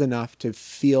it is enough to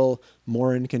feel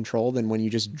more in control than when you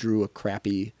just drew a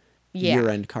crappy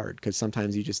year-end card, because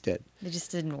sometimes you just did. It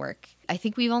just didn't work. I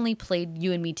think we've only played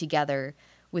you and me together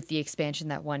with the expansion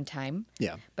that one time.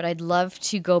 Yeah. But I'd love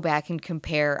to go back and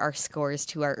compare our scores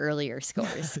to our earlier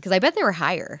scores, because I bet they were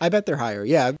higher. I bet they're higher.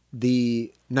 Yeah.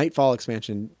 The Nightfall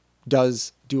expansion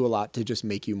does do a lot to just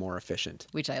make you more efficient.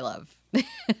 Which I love.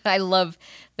 I love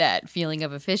that feeling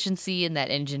of efficiency and that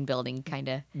engine building kind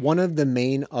of. One of the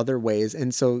main other ways,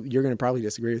 and so you're going to probably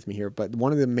disagree with me here, but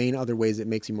one of the main other ways it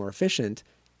makes you more efficient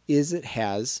is it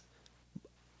has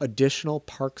additional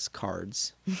parks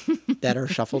cards that are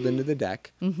shuffled into the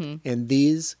deck. And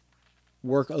these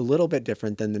work a little bit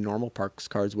different than the normal parks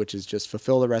cards, which is just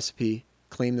fulfill the recipe,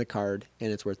 claim the card,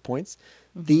 and it's worth points.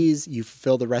 These, you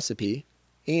fulfill the recipe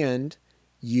and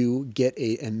you get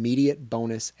a immediate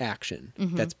bonus action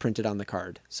that's printed on the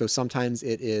card. So sometimes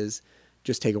it is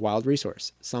just take a wild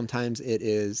resource. Sometimes it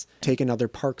is take another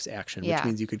parks action, which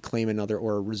means you could claim another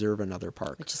or reserve another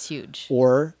park. Which is huge.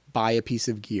 Or buy a piece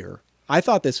of gear. I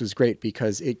thought this was great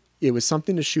because it was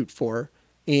something to shoot for,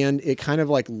 and it kind of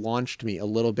like launched me a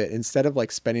little bit. Instead of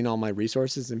like spending all my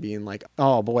resources and being like,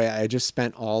 oh boy, I just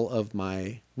spent all of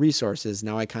my resources.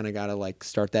 Now I kind of got to like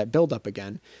start that build up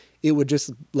again. It would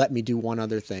just let me do one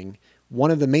other thing. One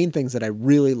of the main things that I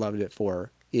really loved it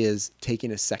for is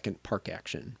taking a second park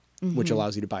action, which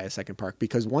allows you to buy a second park.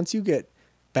 Because once you get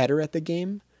better at the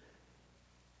game,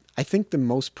 I think the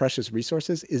most precious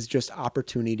resources is just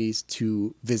opportunities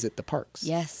to visit the parks.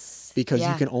 Yes. Because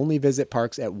you can only visit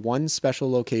parks at one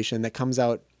special location that comes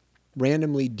out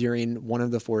randomly during one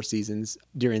of the 4 seasons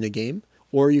during the game,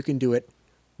 or you can do it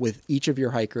with each of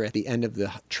your hiker at the end of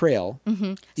the trail.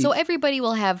 So everybody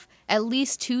will have at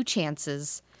least 2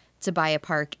 chances to buy a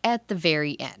park at the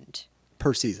very end.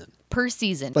 Per season. Per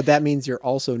season. But that means you're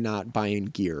also not buying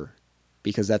gear,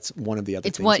 because that's one of the other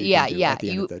things you can do at the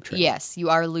end of the trail. Yes, you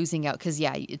are losing out because,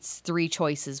 it's 3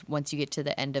 choices once you get to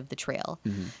the end of the trail.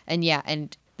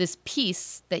 And this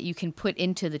piece that you can put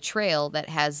into the trail that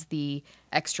has the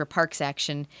extra parks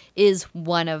action is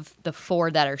one of the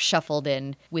 4 that are shuffled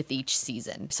in with each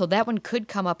season. So that one could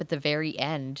come up at the very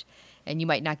end, and you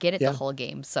might not get it the whole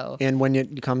game. So and when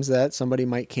it comes to that, somebody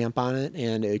might camp on it,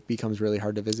 and it becomes really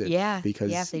hard to visit.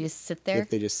 Because if they just sit there.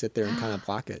 If they just sit there and kind of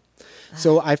block it.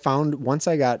 So I found once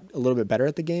I got a little bit better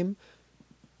at the game,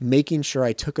 making sure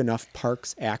I took enough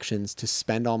parks actions to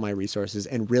spend all my resources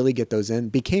and really get those in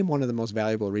became one of the most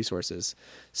valuable resources.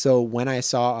 So when I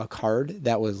saw a card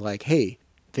that was like, hey,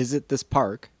 visit this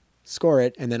park, score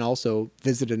it, and then also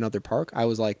visit another park, I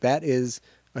was like, that is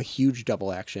a huge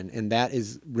double action, and that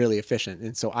is really efficient.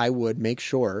 And so I would make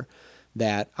sure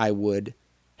that I would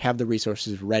have the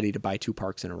resources ready to buy 2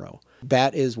 parks in a row.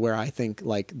 That is where I think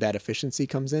like that efficiency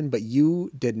comes in, but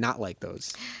you did not like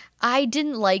those. I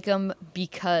didn't like them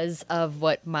because of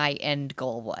what my end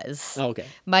goal was. Oh, okay.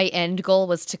 My end goal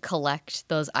was to collect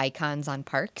those icons on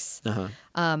parks.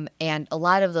 And a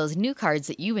lot of those new cards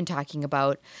that you've been talking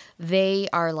about, they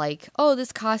are like, oh,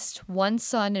 this costs 1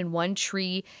 sun and 1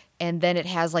 tree, and then it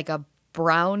has like a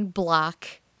brown block,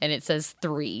 and it says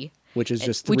 3. Which is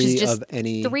just 3 of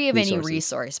any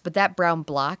resource. But that brown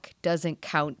block doesn't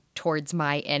count towards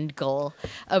my end goal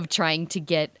of trying to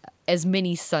get as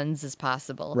many suns as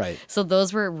possible. Right. So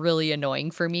those were really annoying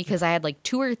for me because I had like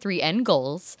 2 or 3 end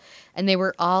goals, and they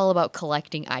were all about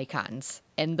collecting icons.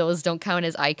 And those don't count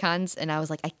as icons. And I was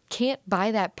like, I can't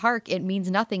buy that park. It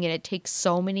means nothing, and it takes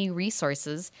so many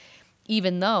resources,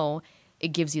 even though it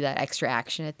gives you that extra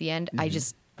action at the end.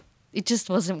 It just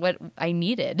wasn't what I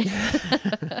needed.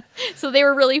 So they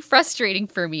were really frustrating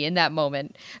for me in that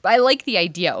moment. But I like the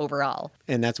idea overall.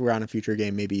 And that's where on a future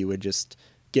game, maybe you would just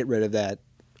get rid of that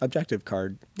objective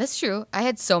card. That's true. I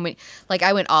had so many, like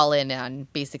I went all in on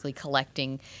basically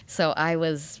collecting. So I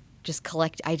was just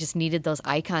I just needed those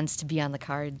icons to be on the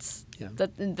cards. Yeah.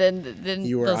 Then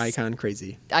you were icon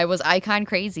crazy. I was icon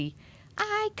crazy.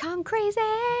 Icon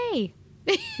crazy.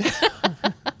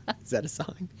 Is that a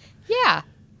song? Yeah.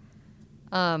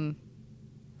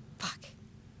 Fuck.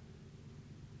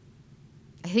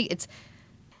 I think it's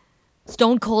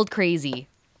Stone Cold Crazy.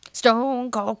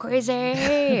 Stone Cold Crazy.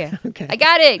 Okay. I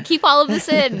got it. Keep all of this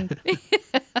in.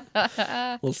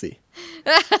 We'll see.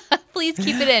 Please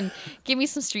keep it in. Give me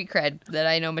some street cred that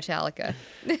I know Metallica.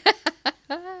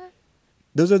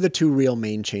 those are the two real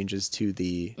main changes to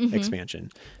the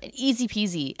expansion. And easy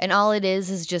peasy. And all it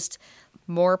is just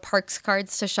more parks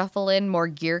cards to shuffle in, more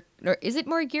gear. Or is it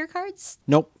more gear cards?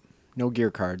 Nope, no gear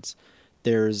cards.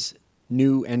 There's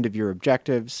new end of year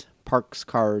objectives, parks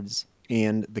cards,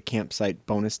 and the campsite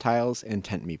bonus tiles and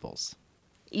tent meeples.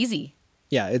 Easy.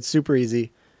 Yeah, it's super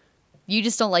easy. You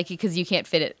just don't like it because you can't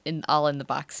fit it all in the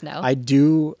box now. I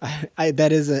do.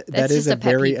 That is a just a pet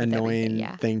very peeve with annoying everything,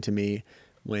 yeah. thing to me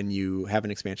when you have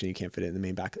an expansion you can't fit it in the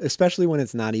main box, especially when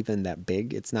it's not even that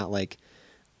big. It's not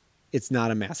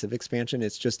a massive expansion.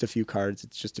 It's just a few cards.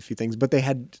 It's just a few things. But they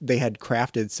had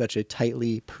crafted such a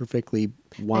tightly, perfectly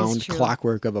wound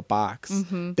clockwork of a box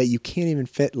that you can't even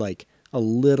fit like a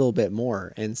little bit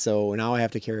more. And so now I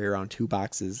have to carry around 2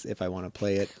 boxes if I want to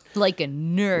play it. Like a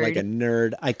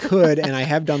nerd. I could, and I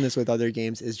have done this with other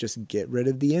games, is just get rid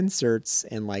of the inserts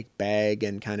and like bag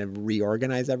and kind of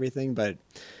reorganize everything. But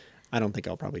I don't think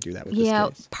I'll probably do that with this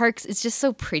case. Parks, it's just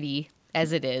so pretty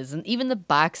as it is. And even the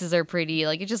boxes are pretty.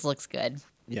 Like, it just looks good.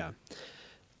 Yeah.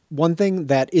 One thing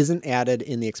that isn't added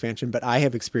in the expansion, but I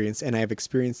have experienced, and I have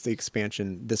experienced the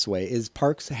expansion this way, is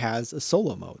Parks has a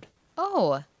solo mode.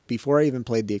 Oh. Before I even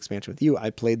played the expansion with you, I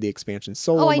played the expansion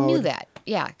solo mode. Oh, I knew that.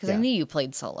 Yeah, because I knew you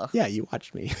played solo. Yeah, you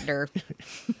watched me. Derp.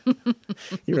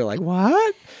 You were like,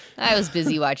 what? I was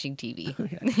busy watching TV.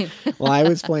 Okay. Well, I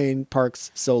was playing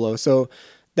Parks solo. So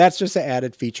that's just an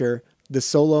added feature. The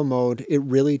solo mode,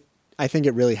 I think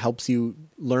it really helps you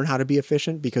learn how to be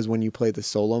efficient, because when you play the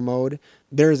solo mode,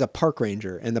 there is a park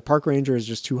ranger, and the park ranger is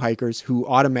just 2 hikers who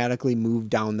automatically move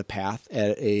down the path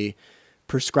at a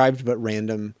prescribed but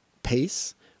random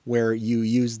pace, where you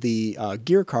use the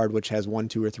gear card, which has 1,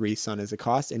 2, or 3 sun as a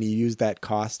cost, and you use that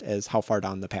cost as how far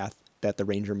down the path that the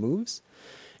ranger moves.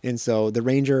 And so the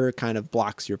ranger kind of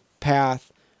blocks your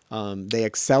path. They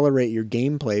accelerate your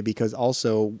gameplay, because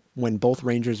also when both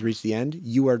rangers reach the end,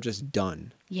 you are just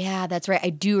done. Yeah, that's right. I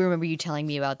do remember you telling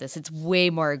me about this. It's way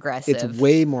more aggressive. It's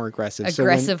way more aggressive.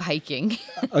 Aggressive hiking.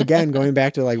 Again, going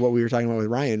back to like what we were talking about with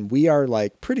Ryan, we are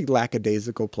like pretty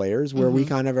lackadaisical players, where we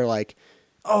kind of are like,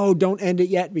 oh, don't end it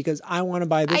yet because I want to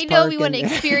buy this park. I know, we want to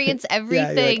experience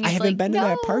everything. Like, I haven't been to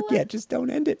that park yet. Just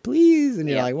don't end it, please. And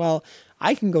you're like, well,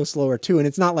 I can go slower too. And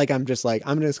it's not like I'm just going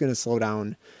to slow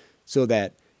down so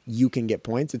that you can get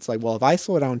points. It's like, well, if I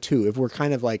slow down too, if we're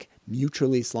kind of like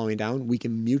mutually slowing down, we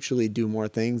can mutually do more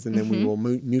things, and then we will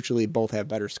mutually both have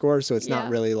better scores. So it's not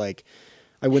really like,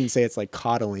 I wouldn't say it's like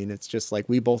coddling. It's just like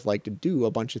we both like to do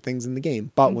a bunch of things in the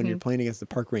game. But when you're playing against the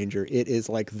park ranger, it is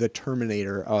like the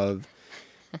Terminator of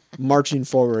marching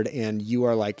forward, and you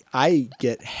are like, I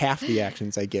get half the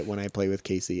actions I get when I play with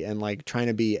Casey, and like trying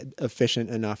to be efficient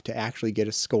enough to actually get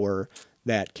a score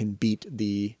that can beat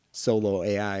the solo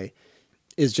AI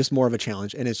is just more of a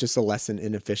challenge. And it's just a lesson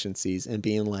in efficiencies and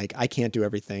being like, I can't do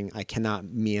everything. I cannot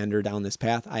meander down this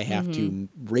path. I have to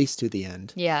race to the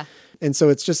end. Yeah. And so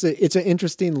it's just it's an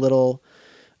interesting little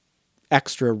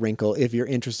extra wrinkle if you're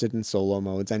interested in solo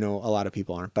modes. I know a lot of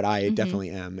people aren't, but I definitely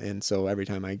am. And so every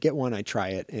time I get one, I try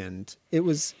it, and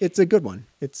it's a good one.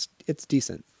 It's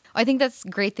decent. I think that's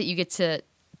great that you get to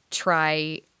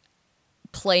try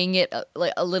playing it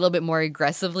a little bit more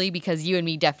aggressively, because you and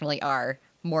me definitely are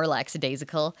more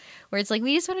lackadaisical, where it's like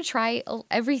we just want to try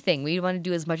everything. We want to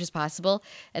do as much as possible,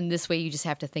 and this way you just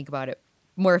have to think about it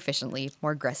more efficiently,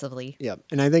 more aggressively. Yeah.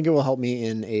 And I think it will help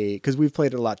me because we've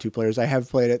played it a lot 2 players. I have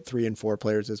played it 3 and 4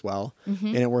 players as well.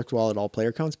 And it works well at all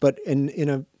player counts. But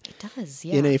it does,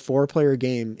 in a 4-player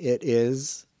game, it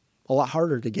is a lot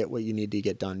harder to get what you need to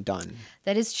get done.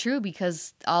 That is true,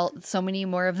 because so many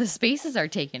more of the spaces are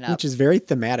taken up. Which is very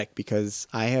thematic, because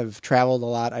I have traveled a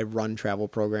lot. I've run travel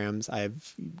programs.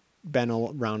 I've been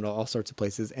around all sorts of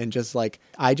places, and just like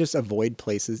I just avoid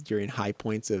places during high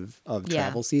points of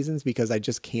travel seasons, because I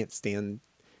just can't stand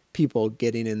people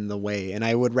getting in the way. And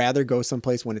I would rather go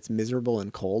someplace when it's miserable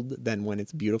and cold than when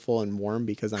it's beautiful and warm,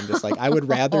 because I'm just like, I would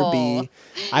rather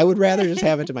just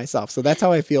have it to myself. So that's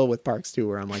how I feel with parks too,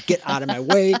 where I'm like, get out of my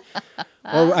way.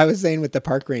 Or I was saying with the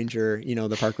park ranger,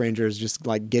 the park ranger is just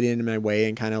like getting in my way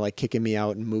and kind of like kicking me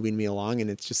out and moving me along. And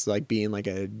it's just like being like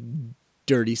a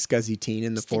dirty, scuzzy teen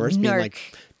in the forest, being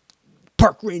like,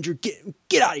 park ranger, get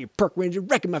out of here, park ranger,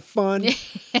 wrecking my fun.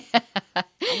 I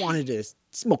wanted to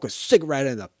smoke a cigarette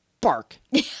in the park.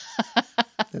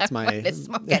 That's my... I wanted to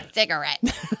smoke a cigarette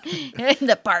in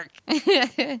the park.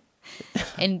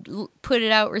 And put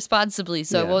it out responsibly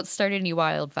so it won't start any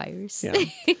wildfires.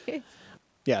 Yeah.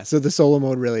 Yeah, so the solo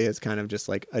mode really is kind of just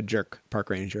like a jerk park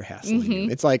ranger hassling you.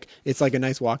 It's like a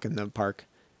nice walk in the park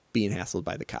being hassled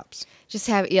by the cops. Just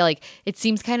it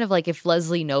seems kind of like if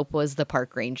Leslie Knope was the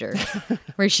park ranger,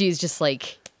 where she's just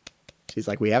like She's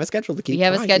like, we have a schedule to keep. You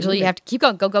have a Come on, keep schedule. You moving." have to keep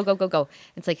going. Go, go, go, go, go.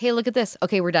 It's like, hey, look at this.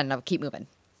 Okay, we're done. Now keep moving.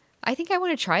 I think I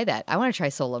want to try that. I want to try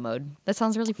solo mode. That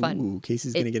sounds really fun. Ooh,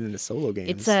 Casey's going to get into solo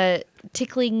games. It's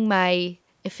tickling my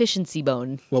efficiency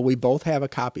bone. Well, we both have a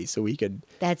copy, so we could.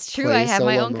 That's true. play I have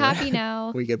my solo own mode. copy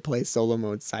now. We could play solo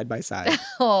mode side by side.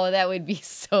 Oh, that would be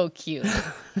so cute.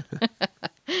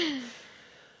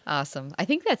 Awesome. I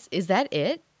think is that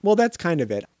it? Well, that's kind of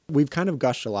it. We've kind of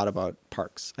gushed a lot about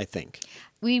parks, I think.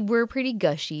 We were pretty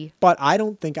gushy. But I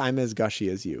don't think I'm as gushy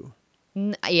as you.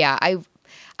 Yeah, I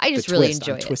just The really twist.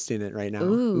 enjoy I'm it. twisting it right now.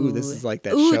 Ooh, this is like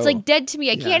that Ooh, show. it's like dead to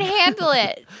me. I can't handle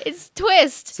it. It's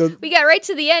twist. So- we got right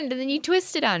to the end, and then you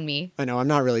twisted on me. I know, I'm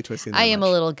not really twisting that I am much.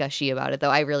 a little gushy about it, though.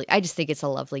 I just think it's a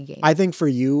lovely game. I think for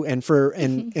you and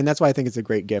and that's why I think it's a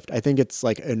great gift. I think it's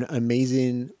like an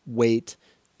amazing weight.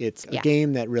 It's a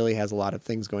game that really has a lot of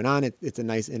things going on. It's a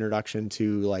nice introduction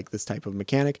to like this type of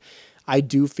mechanic. I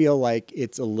do feel like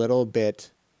it's a little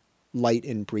bit light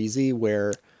and breezy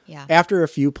where after a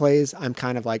few plays, I'm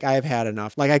kind of like, I have had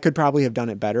enough. Like I could probably have done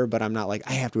it better, but I'm not like,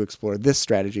 I have to explore this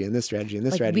strategy and this strategy and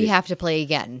this strategy. We have to play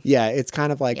again. Yeah, it's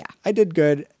kind of like, I did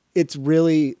good. It's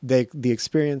really the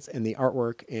experience and the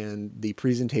artwork and the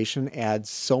presentation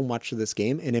adds so much to this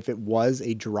game. And if it was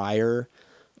a drier,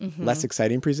 less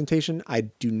exciting presentation, I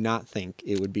do not think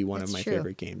it would be one of my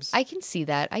favorite games. I can see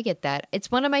that. I get that. It's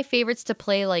one of my favorites to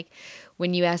play, like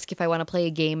when you ask if I want to play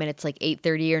a game and it's like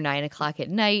 8:30 or 9 o'clock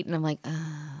at night, and I'm like,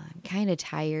 I'm kind of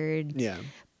tired. Yeah.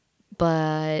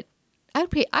 But I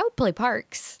would play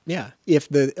Parks. Yeah. If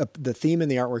the theme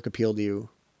and the artwork appeal to you,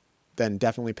 then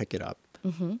definitely pick it up.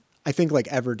 I think like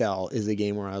Everdell is a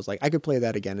game where I was like, I could play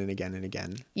that again and again and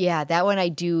again. Yeah, that one I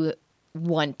do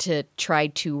want to try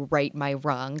to right my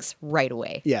wrongs right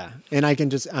away. Yeah. And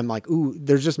I'm like, ooh,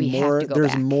 there's just more,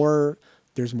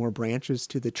 there's more branches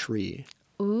to the tree.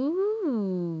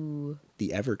 Ooh. The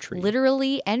Evertree.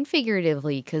 Literally and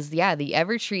figuratively, because the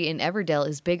Evertree in Everdell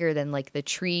is bigger than like the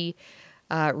tree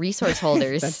resource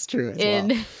holders. That's true as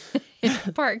in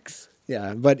Parks.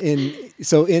 Yeah, but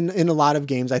in a lot of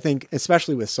games, I think,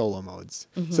 especially with solo modes.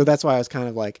 So that's why I was kind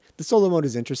of like, the solo mode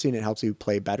is interesting. It helps you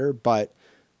play better, but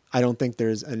I don't think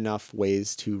there's enough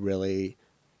ways to really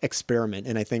experiment.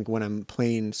 And I think when I'm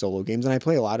playing solo games, and I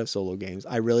play a lot of solo games,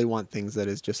 I really want things that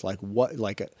is just like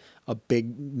a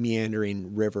big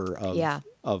meandering river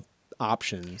of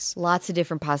options. Lots of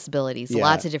different possibilities,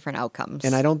 lots of different outcomes.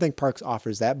 And I don't think Parks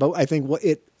offers that, but I think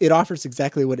it offers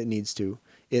exactly what it needs to.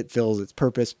 It fills its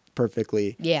purpose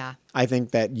perfectly. Yeah. I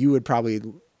think that you would probably,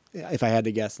 if I had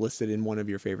to guess, list it in one of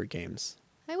your favorite games.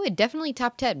 I would definitely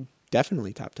top 10.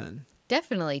 Definitely top 10.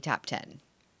 Definitely top 10.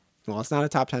 Well, it's not a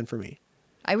top 10 for me.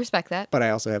 I respect that. But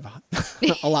I also have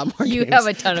a lot more You games. have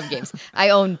a ton of games. I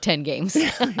own 10 games.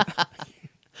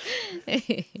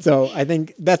 So I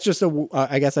think that's just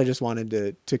I guess I just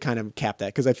wanted to kind of cap that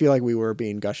because I feel like we were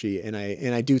being gushy and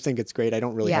I do think it's great. I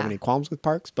don't really have any qualms with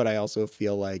Parks, but I also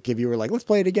feel like if you were like, let's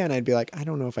play it again, I'd be like, I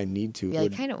don't know if I need to. You're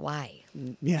like, kind of why?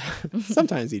 Yeah,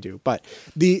 sometimes you do. But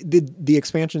the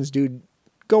expansions do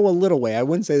go a little way. I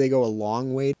wouldn't say they go a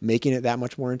long way, making it that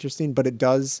much more interesting, but it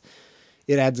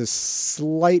adds a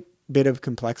slight bit of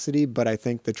complexity, but I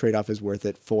think the trade-off is worth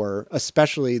it for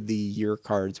especially the year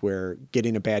cards where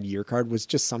getting a bad year card was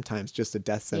just sometimes just a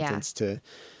death sentence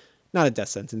not a death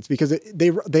sentence because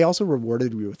they also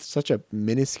rewarded you with such a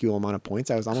minuscule amount of points.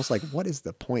 I was almost like, what is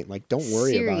the point? Like, don't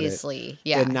worry about it. Seriously.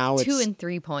 Yeah. And now 2 and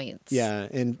 3 points. Yeah.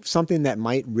 And something that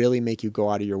might really make you go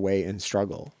out of your way and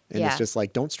struggle. And it's just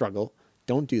like, don't struggle.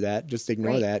 Don't do that. Just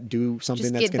ignore that. Do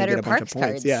something that's going to get a bunch of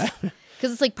points. Cards. Yeah.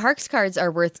 Because it's like Parks cards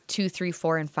are worth 2, 3,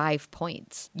 4, and 5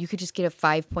 points. You could just get a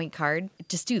 5-point card.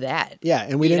 Just do that. Yeah,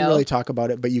 and we didn't really talk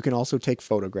about it, but you can also take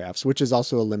photographs, which is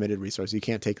also a limited resource. You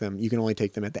can't take them. You can only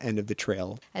take them at the end of the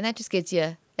trail. And that just gets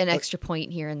you an extra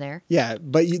point here and there. Yeah,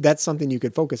 but that's something you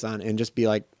could focus on and just be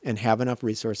like, and have enough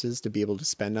resources to be able to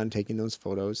spend on taking those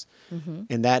photos. Mm-hmm.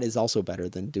 And that is also better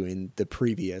than doing the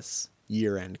previous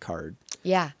year-end card.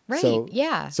 Yeah, right.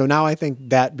 So now I think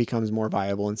that becomes more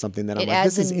viable and something that I'm like,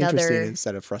 this is interesting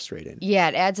instead of frustrating. Yeah,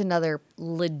 it adds another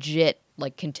legit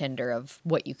like contender of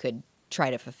what you could try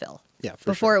to fulfill. Yeah,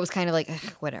 Before it was kind of like,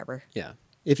 whatever. Yeah.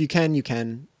 If you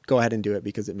can go ahead and do it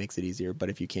because it makes it easier. But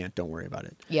if you can't, don't worry about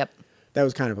it. Yep. That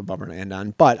was kind of a bummer to end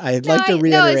on, but I'd like to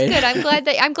reiterate. No, it's good. I'm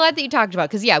glad that you talked about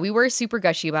it because we were super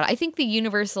gushy about it. I think the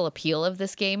universal appeal of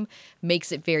this game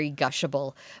makes it very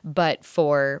gushable, but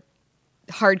for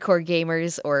hardcore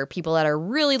gamers or people that are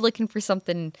really looking for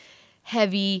something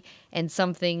heavy and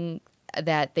something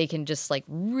that they can just like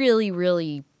really,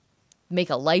 really make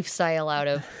a lifestyle out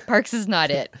of, Parks is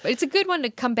not it. But it's a good one to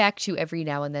come back to every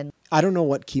now and then. I don't know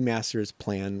what Keymaster's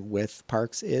plan with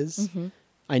Parks is. Mm-hmm.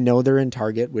 I know they're in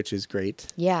Target, which is great.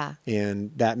 Yeah.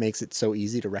 And that makes it so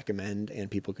easy to recommend,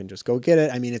 and people can just go get it.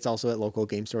 I mean, it's also at local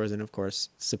game stores, and of course,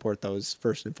 support those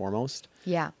first and foremost.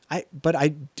 Yeah. But I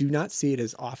do not see it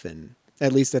as often,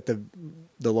 at least at the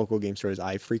local game stores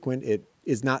I frequent. It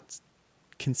is not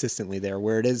consistently there,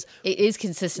 where it is. It is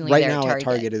consistently right there now at at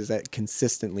Target is at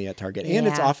consistently at Target, and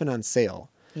it's Yeah. often on sale.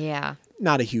 Yeah.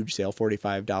 Not a huge sale,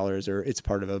 $45, or it's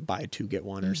part of a buy two get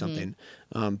one Mm-hmm. or something.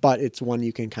 But it's one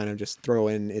you can kind of just throw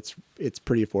in. It's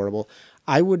pretty affordable.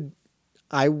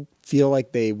 I feel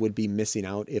like they would be missing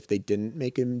out if they didn't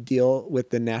make a deal with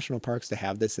the national parks to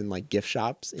have this in like gift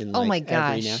shops in Oh my like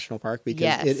every gosh. national park, because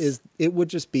Yes. it would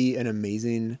just be an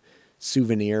amazing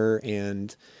souvenir,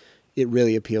 and it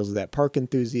really appeals to that park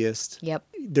enthusiast. Yep.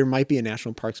 There might be a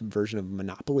national parks version of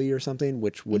Monopoly or something,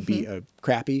 which would be Mm-hmm. a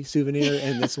crappy souvenir,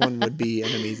 and this one would be an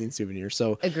amazing souvenir.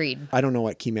 So Agreed. I don't know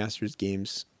what Keymasters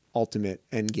Games' ultimate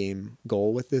end game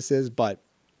goal with this is, but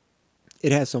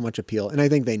it has so much appeal, and I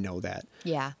think they know that.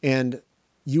 Yeah. And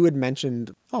you had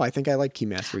mentioned, I think I like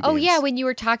Keymaster Games. Oh yeah, when you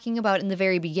were talking about in the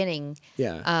very beginning,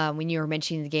 Yeah. when you were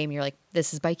mentioning the game, you're like,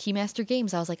 "This is by Keymaster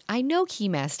Games." I was like, "I know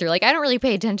Keymaster." Like, I don't really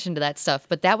pay attention to that stuff,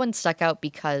 but that one stuck out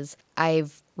because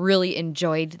I've really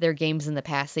enjoyed their games in the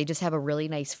past. They just have a really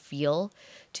nice feel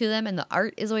to them, and the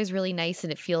art is always really nice,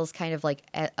 and it feels kind of like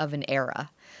of an era.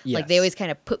 Like they Yes. always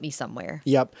kind of put me somewhere.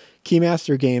 Yep.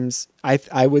 Keymaster Games,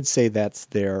 I would say that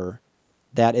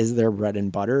is their bread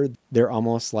and butter. They're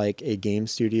almost like a game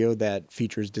studio that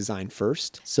features design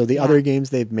first. So the Yeah. other games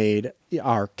they've made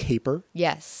are Caper.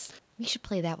 Yes, we should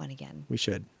play that one again. We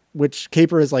should. Which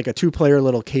Caper is like a 2-player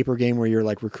little caper game where you're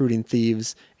like recruiting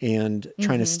thieves and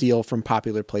trying to steal from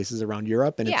popular places around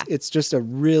Europe. And Yeah. it's just a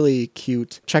really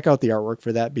cute, check out the artwork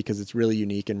for that because it's really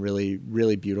unique and really,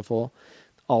 really beautiful.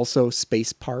 Also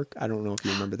Space Park. I don't know if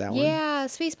you remember that one. Yeah,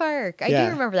 Space Park. I Yeah.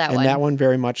 do remember that and one. that one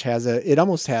very much it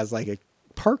almost has like a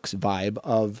parks vibe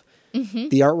of Mm-hmm.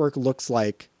 the artwork looks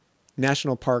like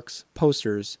national parks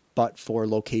posters, but for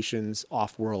locations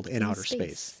off-world in outer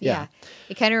space. Yeah.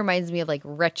 It kind of reminds me of like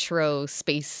retro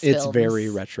space It's films. very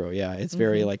retro. Yeah. It's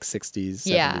very like 60s,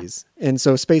 70s. Yeah. And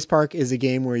so Space Park is a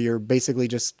game where you're basically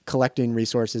just collecting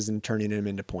resources and turning them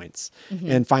into points.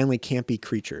 Mm-hmm. And finally, Campy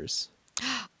Creatures,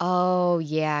 Oh,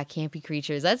 yeah. Campy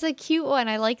Creatures. That's a cute one.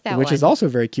 I like that which one. is also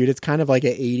very cute. It's kind of like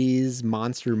an 80s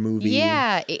monster movie.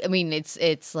 Yeah. I mean, it's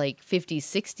like 50s,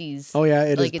 60s. Oh, yeah.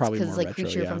 It is like probably because more it's like retro.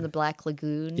 Creature Yeah. from the Black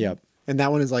Lagoon. Yep. And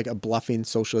that one is like a bluffing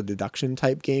social deduction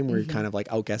type game where Mm-hmm. you're kind of like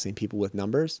outguessing people with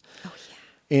numbers. Oh,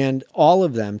 yeah. And all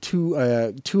of them, to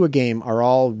a game, are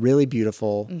all really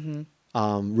beautiful,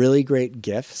 Mm-hmm. really great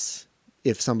gifts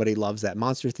if somebody loves that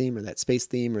monster theme or that space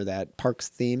theme or that parks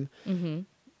theme. Mm-hmm.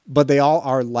 But they all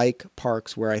are like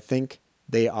parks where I think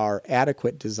they are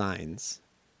adequate designs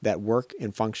that work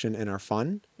and function and are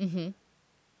fun. Mm-hmm.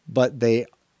 But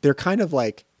they're kind of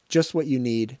like just what you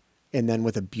need and then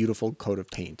with a beautiful coat of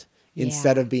paint.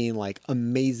 Instead Yeah. of being like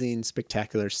amazing,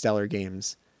 spectacular, stellar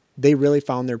games, they really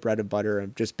found their bread and butter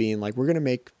of just being like, we're going to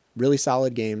make really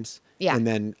solid games Yeah. and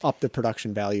then up the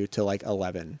production value to like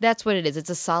 11. That's what it is. It's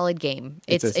a solid game.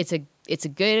 It's It's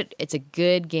a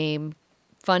good game,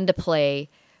 fun to play,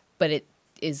 but it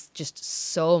is just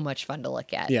so much fun to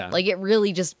look at. Yeah. Like it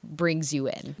really just brings you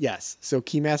in. Yes. So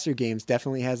Keymaster Games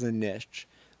definitely has a niche,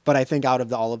 but I think out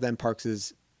of all of them, Parks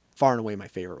is far and away my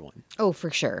favorite one. Oh,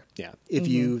 for sure. Yeah. If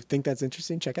you think that's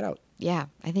interesting, check it out. Yeah,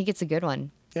 I think it's a good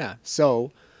one. Yeah.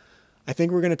 So I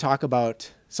think we're going to talk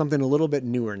about something a little bit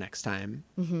newer next time.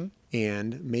 Mm-hmm.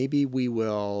 And maybe we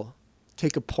will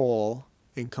take a poll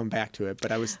and come back to it.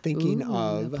 But I was thinking Ooh,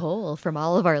 of, a poll from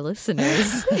all of our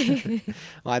listeners.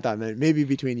 well, I thought maybe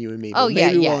between you and me. Oh, but yeah,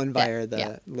 maybe yeah,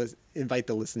 we'll invite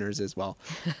the listeners as well.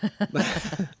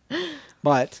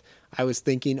 But I was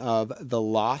thinking of the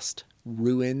lost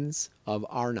ruins of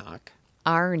Arnak,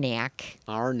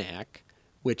 Arnak.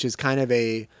 which is kind of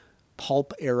a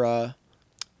pulp era,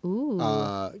 Ooh.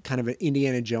 kind of an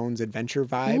Indiana Jones adventure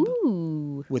vibe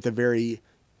Ooh. with a very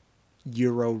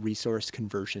Euro resource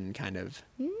conversion kind of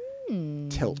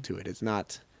tilt to it. It's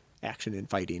not action and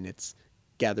fighting. It's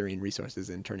gathering resources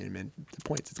and turning them into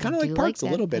points. It's kind of like Parks a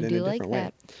little bit in a different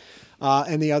way.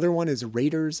 And the other one is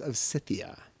Raiders of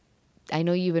Scythia. I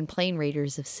know you've been playing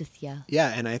Raiders of Scythia.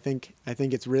 Yeah, and I think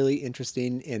it's really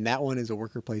interesting. And that one is a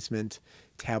worker placement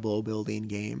tableau building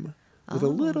game with a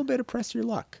little bit of press your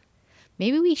luck.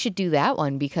 Maybe we should do that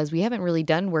one because we haven't really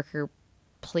done worker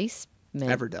placement.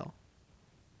 Everdell.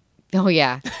 Oh,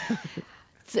 yeah.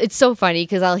 It's so funny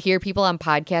because I'll hear people on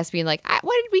podcasts being like,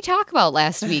 what did we talk about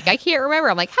last week? I can't remember.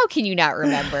 I'm like, how can you not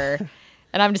remember?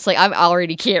 And I'm just like, I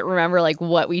already can't remember like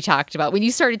what we talked about. When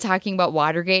you started talking about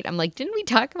Watergate, I'm like, didn't we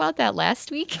talk about that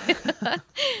last week?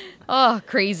 Oh,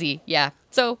 crazy. Yeah.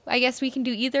 So I guess we can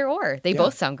do either or. They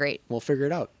both sound great. We'll figure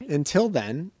it out. Until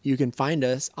then, you can find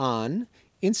us on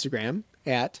Instagram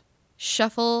at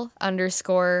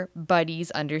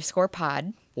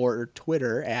shuffle_buddies_pod or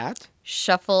Twitter at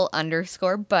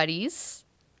shuffle_buddies.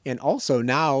 And also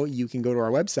now you can go to our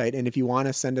website, and if you want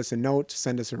to send us a note,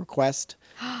 send us a request,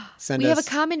 we have a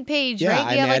comment page,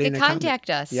 right? We have like a contact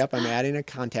us. Yep, I'm adding a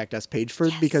contact us page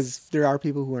because there are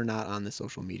people who are not on the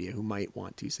social media who might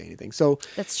want to say anything. So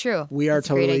that's true. We are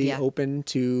totally open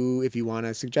to if you want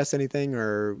to suggest anything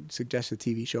or suggest a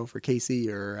TV show for Casey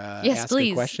or ask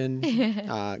a question.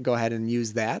 Go ahead and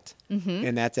use that,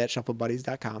 and that's at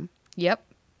shufflebuddies.com. Yep.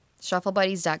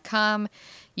 shufflebuddies.com.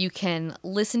 You can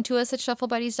listen to us at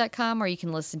shufflebuddies.com, or you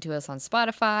can listen to us on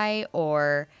Spotify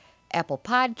or Apple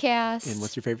Podcasts. And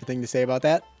what's your favorite thing to say about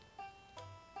that?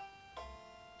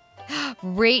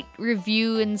 Rate,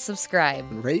 review, and subscribe.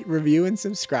 Rate, review, and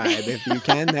subscribe. If you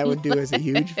can, that would do us a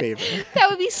huge favor. That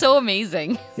would be so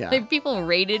amazing. Yeah. If people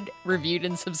rated, reviewed,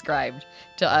 and subscribed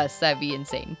to us, that'd be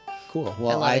insane. Cool.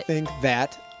 Well, I think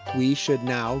that we should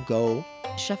now go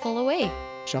shuffle away.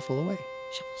 Shuffle away.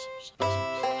 Shuffle, shuffle, shuffle,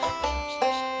 shuffle.